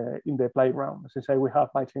semimetals in the playground. As I say, we have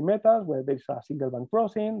semimetals where there is a single band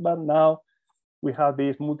crossing, but now we have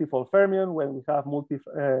this multifold fermion where we have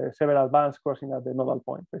several bands crossing at the nodal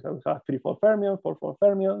point. So we have three-fold fermions, four-fold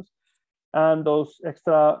fermions, and those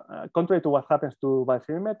extra, contrary to what happens to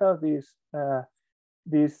semimetals,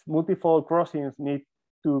 these multifold crossings need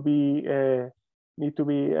to be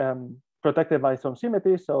protected by some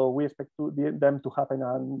symmetry. So we expect them to happen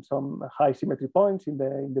on some high symmetry points in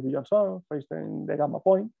the Brillouin zone, for instance, in the gamma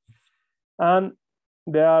point. And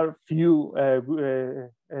there are few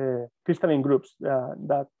crystalline groups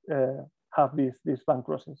that have these band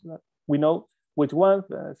crossings. We know which ones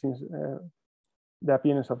since the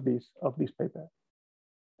appearance of this paper.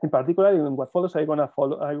 In particular, in what follows, I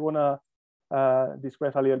wanna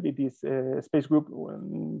describe a little bit this space group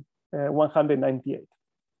 198.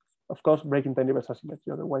 Of course, breaking time reversal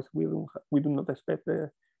symmetry. Otherwise, we do not expect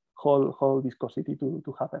the whole viscosity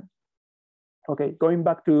to happen. Okay, going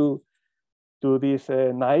back to this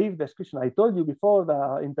naive description I told you before,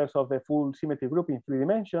 that in terms of the full symmetry group in three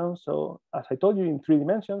dimensions. So as I told you, in three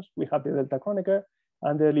dimensions, we have the delta Kronecker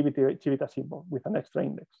and the Civita symbol with an extra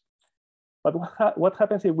index. But what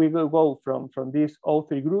happens if we will go from this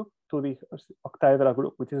O3 group to the octahedral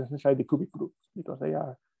group, which is essentially the cubic group, because they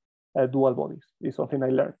are dual bodies? It's something I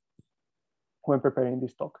learned when preparing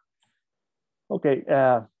this talk. Okay,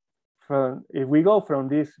 if we go from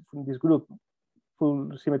this group,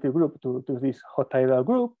 full symmetry group, to this octahedral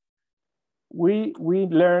group, we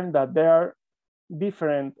learn that there are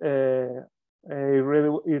different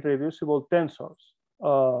irreducible tensors,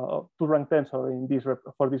 two-rank tensor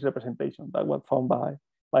for this representation that was found by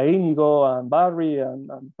Inigo and Barry and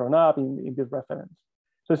Pranab in this reference.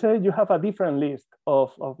 So say you have a different list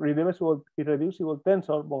of irreducible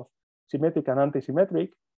tensors, both symmetric and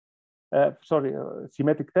anti-symmetric,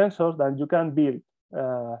 symmetric tensors, then you can build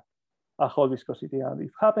a whole viscosity. And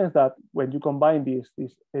it happens that when you combine this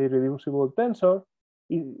irreducible tensor,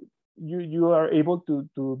 you are able to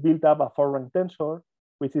build up a four-rank tensor,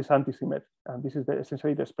 which is anti-symmetric. And this is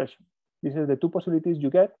essentially the expression. These are the two possibilities you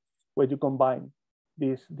get when you combine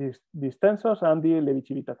these tensors and the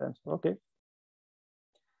Levi-Civita tensor, okay?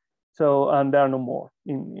 So, and there are no more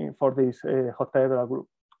for this octahedral group.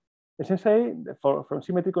 Essentially, from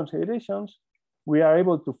symmetry considerations, we are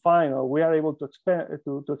able to find, or we are able to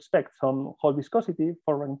expect some whole viscosity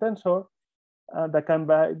for rank tensor that can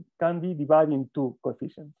be divided in two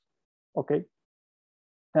coefficients. Okay,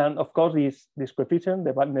 and of course, this coefficient,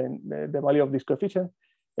 the value of this coefficient,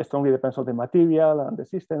 strongly depends on the material and the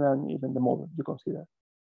system and even the model you consider.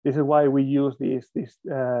 This is why we use this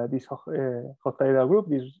octahedral group,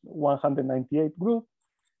 this 198 group,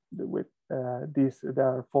 with there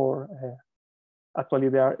are actually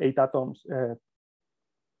there are 8 atoms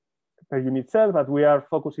per unit cell, but we are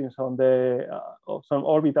focusing on some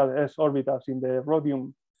s orbitals in the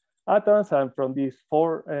rhodium atoms, and from these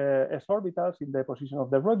 4 s orbitals in the position of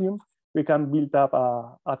the rhodium, we can build up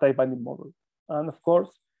a tight binding model. And of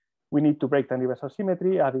course, we need to break time reversal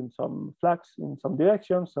symmetry, adding some flux in some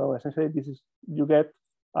direction. So essentially, you get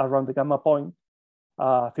around the gamma point,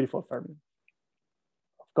 threefold fermi.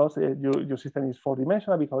 Of course, your system is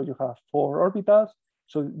four-dimensional because you have four orbitals.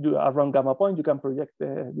 So around gamma point, you can project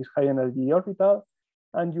this high energy orbital,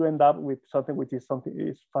 and you end up with something which is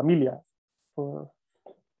familiar for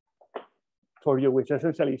you, which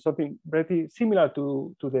essentially is something very similar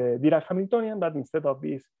to the Dirac Hamiltonian, but instead of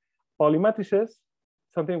these Pauli matrices,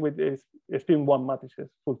 something with spin one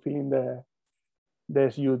matrices fulfilling the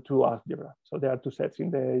SU2 algebra. So there are two sets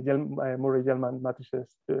in the Murray-Gell-Mann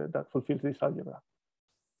matrices that fulfills this algebra.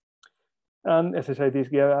 And essentially, this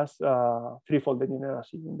gives us threefold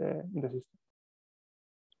degeneracy in the system.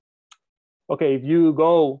 Okay, if you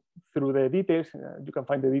go through the details, you can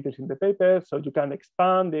find the details in the paper. So you can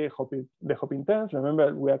expand the hopping terms.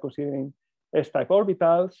 Remember, we are considering S-type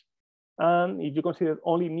orbitals. And if you consider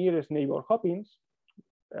only nearest neighbor hoppings,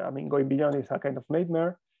 I mean, going beyond is a kind of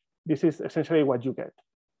nightmare. This is essentially what you get.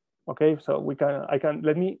 Okay, so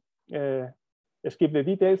let me skip the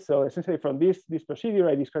details. So essentially from this procedure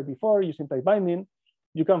I described before using tight binding,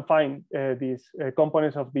 you can find these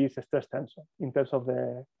components of this stress tensor in terms of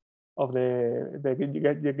the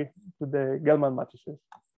Gell-Mann matrices.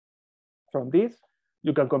 From this,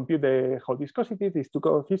 you can compute the whole viscosity, these two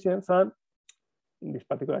coefficients, and in this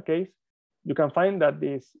particular case, you can find that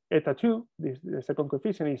this eta2, the second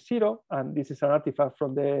coefficient, is 0, and this is an artifact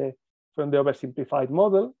from the oversimplified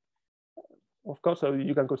model. Of course, so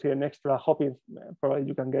you can consider an extra hopping, probably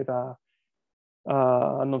you can get a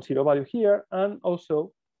non-zero value here, and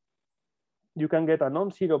also you can get a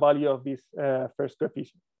non-zero value of this first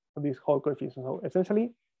coefficient, of this whole coefficient. So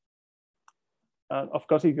essentially, of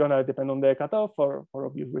course, it's gonna depend on the cutoff for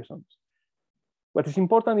obvious reasons. What is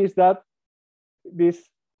important is that this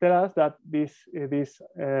tells us that this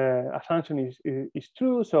assumption is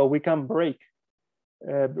true, so we can break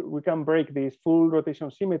this full rotation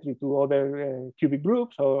symmetry to other cubic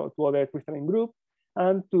groups or to other crystalline groups,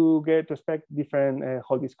 and to expect different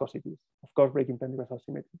whole viscosities. Of course, breaking ten-dimensional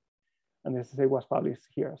symmetry, and this was published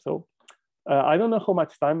here. So I don't know how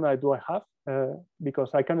much time do I have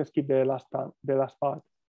because I can skip the last part.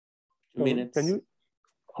 2 minutes. Can you?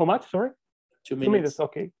 How much? Sorry. 2 minutes. 2 minutes.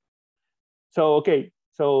 Okay.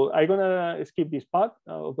 So I'm gonna skip this part,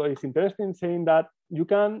 although it's interesting, saying that you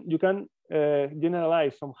can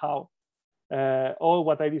generalize somehow all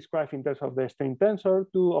what I described in terms of the strain tensor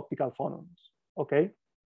to optical phonons. Okay.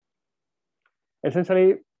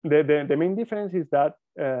 Essentially, the main difference is that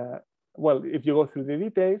well, if you go through the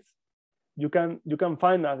details, you can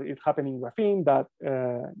find that it's happening in graphene that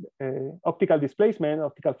optical displacement,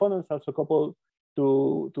 optical phonons, also coupled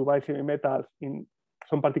to semimetals in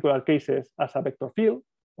some particular cases as a vector field.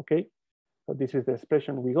 Okay, so this is the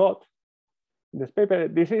expression we got in this paper.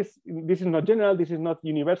 This is not general. This is not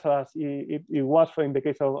universal as it was in the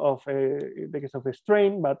case of the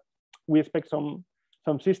strain, but we expect some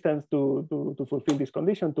systems to fulfill this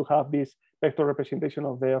condition, to have this vector representation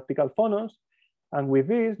of the optical phonons. And with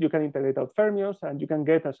this, you can integrate out fermions, and you can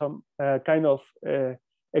get some kind of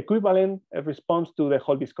equivalent response to the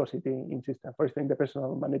whole viscosity in system, for instance, the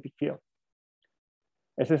personal magnetic field.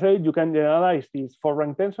 Essentially, you can generalize this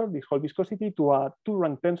 4-rank tensor, this whole viscosity, to a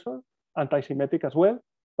 2-rank tensor, anti-symmetric as well,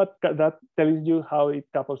 but that tells you how it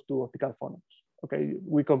couples to optical phonons. Okay,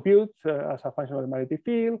 we compute as a function of the magnetic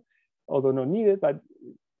field, although not needed, but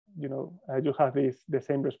you have the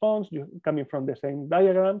same response, coming from the same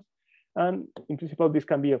diagrams, and in principle, this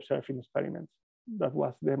can be observed in experiments. That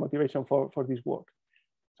was the motivation for this work.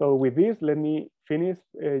 So with this, let me finish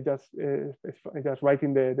just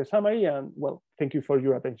writing the summary, and well, thank you for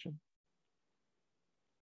your attention.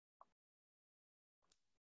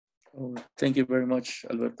 Oh, thank you very much,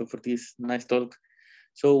 Alberto, for this nice talk.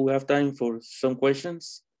 So we have time for some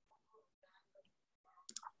questions.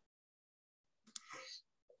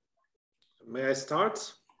 May I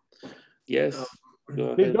start? Yes.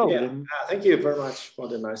 Go Please ahead. go. Yeah, thank you very much for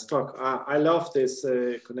the nice talk. I love this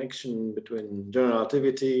connection between general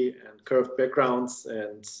relativity and curved backgrounds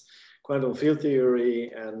and quantum field theory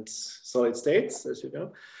and solid states, as you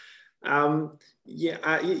know.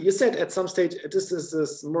 You said at some stage this is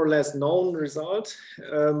this more or less known result,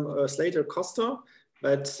 Slater-Coster,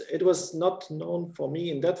 but it was not known for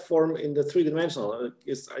me in that form in the 3-dimensional.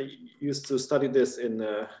 I used to study this in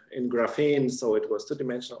graphene, so it was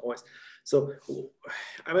 2-dimensional always. So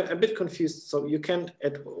I'm a bit confused. So you can,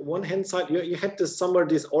 at one hand side, you had this somewhere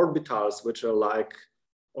these orbitals, which are like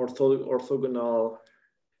orthogonal,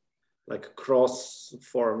 like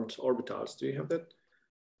cross-formed orbitals. Do you have that?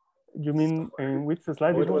 You mean in which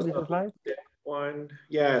slide? This slide? Yeah. one,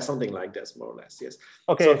 yeah, something like this, more or less, yes.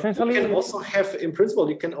 Okay, so essentially, you can also have, in principle,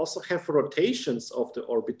 you can also have rotations of the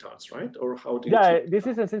orbitals, right? Or how do you? Yeah, this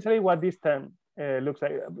is essentially what this term looks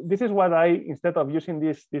like. This is what I, instead of using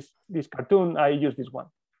this cartoon, I use this one.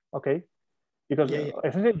 Okay, because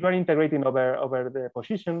essentially you are integrating over the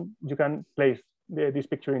position. You can place this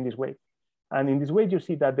picture in this way, and in this way you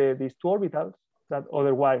see that these two orbitals that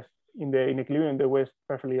otherwise in equilibrium they were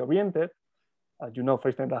perfectly oriented. As you know, for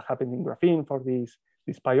instance, that happened in graphene for these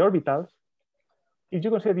pi orbitals. If you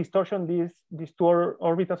consider distortion, these two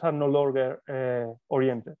orbitals are no longer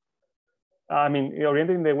oriented. I mean,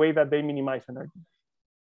 oriented in the way that they minimize energy.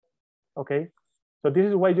 Okay, so this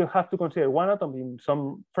is why you have to consider one atom in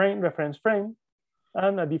some frame, reference frame,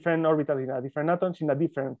 and a different orbital in a different atoms in a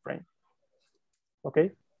different frame.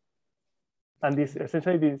 Okay, and this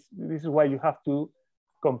essentially this is why you have to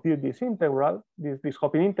compute this integral, these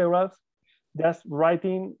hopping integrals, just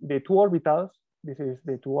writing the two orbitals. This is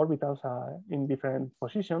the two orbitals in different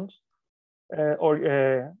positions. Or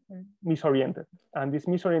misoriented, and this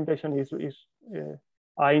misorientation is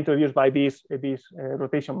introduced by this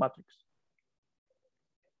rotation matrix.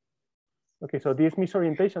 Okay, so this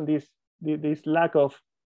misorientation, this lack of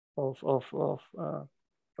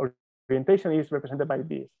orientation is represented by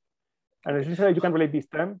this, and essentially you can relate this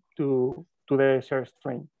term to the shared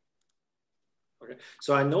strain. Okay,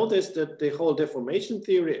 so I noticed that the whole deformation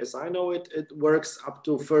theory, as I know it, it works up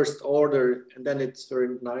to first order, and then it's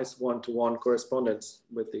very nice one-to-one correspondence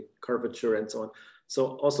with the curvature and so on.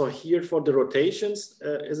 So also here for the rotations,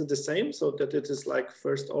 is it the same? So that it is like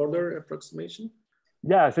first order approximation?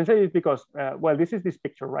 Yeah, essentially it's because, well, this is this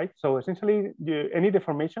picture, right? So essentially any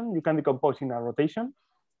deformation you can decompose in a rotation,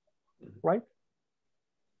 right?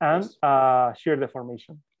 And shear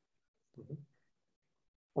deformation.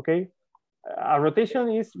 Okay. A rotation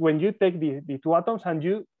is when you take the two atoms and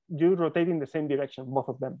you rotate in the same direction, both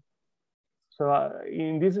of them. So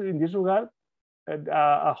in this regard,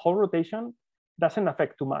 a whole rotation doesn't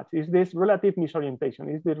affect too much. It's this relative misorientation.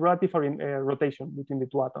 It's the relative rotation between the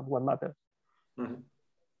two atoms what matters.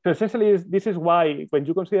 So essentially, this is why when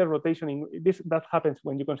you consider rotation, that happens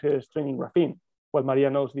when you consider strain in graphene. Well, Maria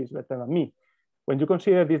knows this better than me. When you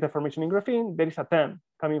consider this deformation in graphene, there is a term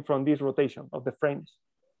coming from this rotation of the frames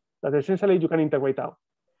that essentially you can integrate out.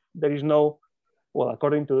 There is no, well,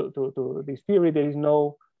 according to this theory, there is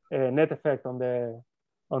no net effect on the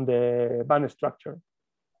band structure.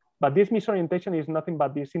 But this misorientation is nothing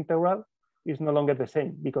but this integral is no longer the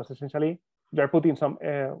same, because essentially they're putting some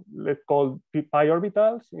let's call pi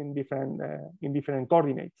orbitals in different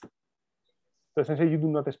coordinates. So essentially you do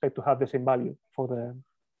not expect to have the same value for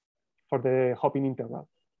the hopping integral.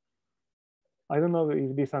 I don't know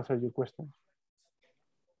if this answers your question.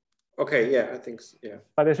 Okay, yeah, I think so, yeah.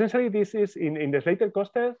 But essentially, this is in the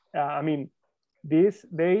Slater-Koster. I mean, they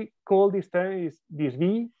call this term is this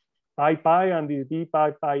V pi and this V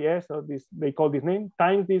pi s, or this they call this name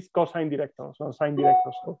times this cosine directors or sine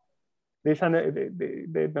directors. So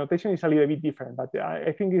the notation is a little bit different, but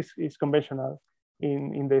I think it's conventional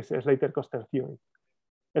in this Slater-Koster theory.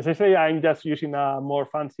 Essentially, I'm just using a more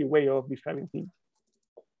fancy way of describing things.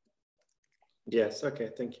 Yes. Okay.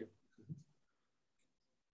 Thank you.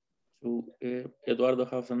 So Eduardo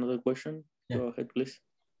has another question. Yeah. Go ahead, please.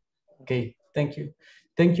 Okay, thank you.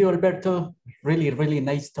 Thank you, Alberto. Really, really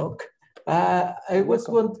nice talk. I was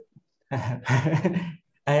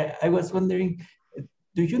wondering,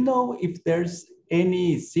 do you know if there's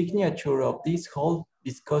any signature of this whole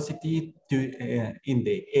viscosity in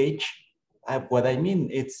the H? What I mean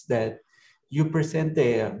is that you present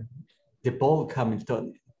the bulk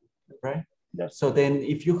Hamiltonian, right? Yes. So then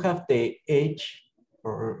if you have the H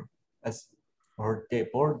or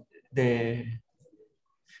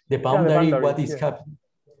the boundary, what is happening?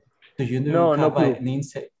 Do you have an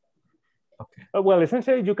insight? Okay. Well,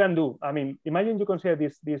 essentially, you can do. I mean, imagine you consider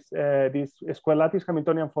this square lattice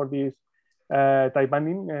Hamiltonian for this type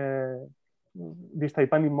binding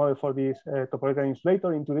model for this topological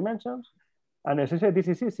insulator in 2 dimensions, and essentially this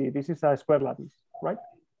is easy. This is a square lattice, right?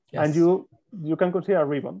 Yes. And you can consider a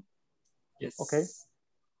ribbon. Yes. Okay.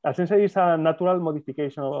 Essentially, it's a natural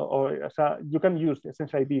modification, or you can use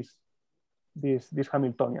essentially this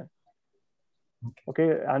Hamiltonian.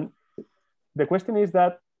 Okay, and the question is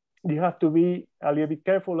that you have to be a little bit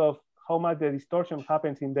careful of how much the distortion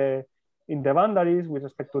happens in the boundaries with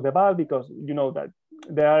respect to the bulk, because you know that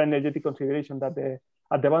there are energetic considerations that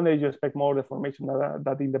at the boundary you expect more deformation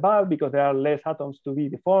than in the bulk, because there are less atoms to be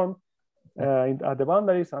deformed at the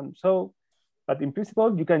boundaries, and so. But in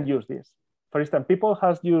principle, you can use this. For instance, people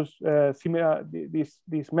has used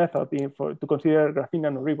this method to consider graphene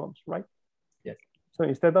nanoribbons, right? Yes. So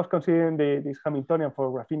instead of considering this Hamiltonian for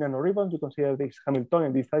graphene nanoribbons, you consider this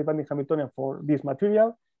Hamiltonian, this high-binding Hamiltonian for this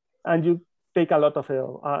material, and you take a lot of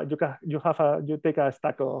you take a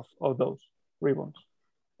stack of those ribbons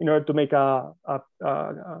in order to make a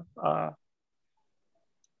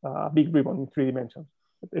big ribbon in 3 dimensions.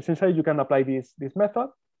 But essentially, you can apply this method,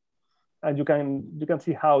 and you can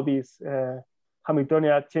see how this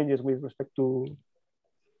Hamiltonian changes with respect to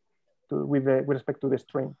with respect to the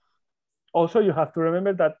strain. Also, you have to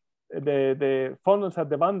remember that the phonons at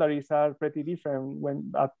the boundaries are pretty different when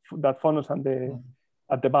that phonons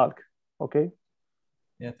at the bulk. Okay.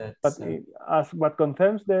 Yeah, that's. But as what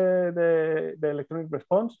concerns the electronic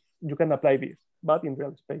response, you can apply this, but in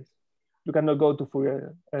real space, you cannot go to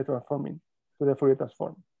Fourier transforming to the Fourier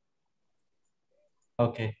transform.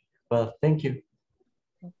 Okay. Well, thank you.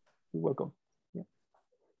 You're welcome. Yeah.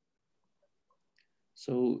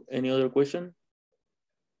 So, any other question?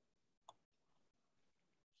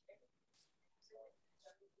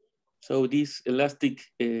 So this elastic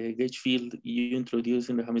gauge field you introduce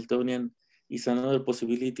in the Hamiltonian is another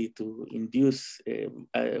possibility to induce a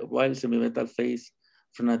wild semimetal phase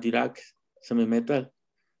from a Dirac semimetal,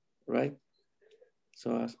 right?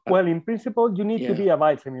 So well, in principle, you need to be a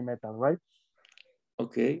wild semimetal, right?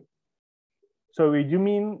 Okay. So if you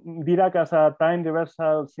mean Dirac as a time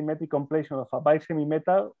reversal symmetric completion of a wild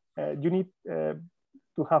semimetal, you need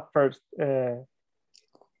to have first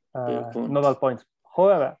nodal points.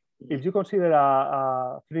 However, if you consider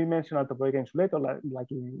a 3-dimensional topological insulator,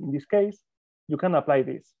 like in this case, you can apply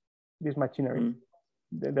this machinery.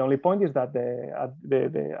 The only point is that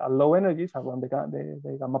at low energies around the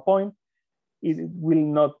gamma point, it will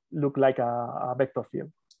not look like a vector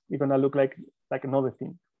field. It's gonna look like another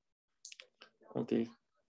thing. Okay.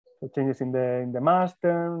 So changes in the mass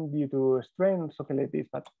term due to strain, something like this.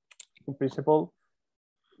 But in principle,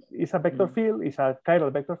 it's a vector field. It's a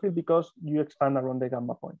chiral vector field because you expand around the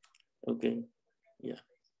gamma point. Okay. Yeah.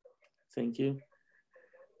 Thank you.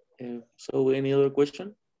 So any other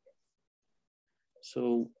question?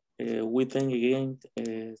 So we thank again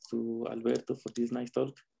to Alberto for this nice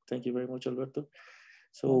talk. Thank you very much, Alberto.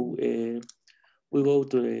 So we go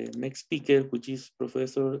to the next speaker, which is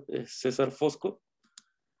Professor Cesar Fosco.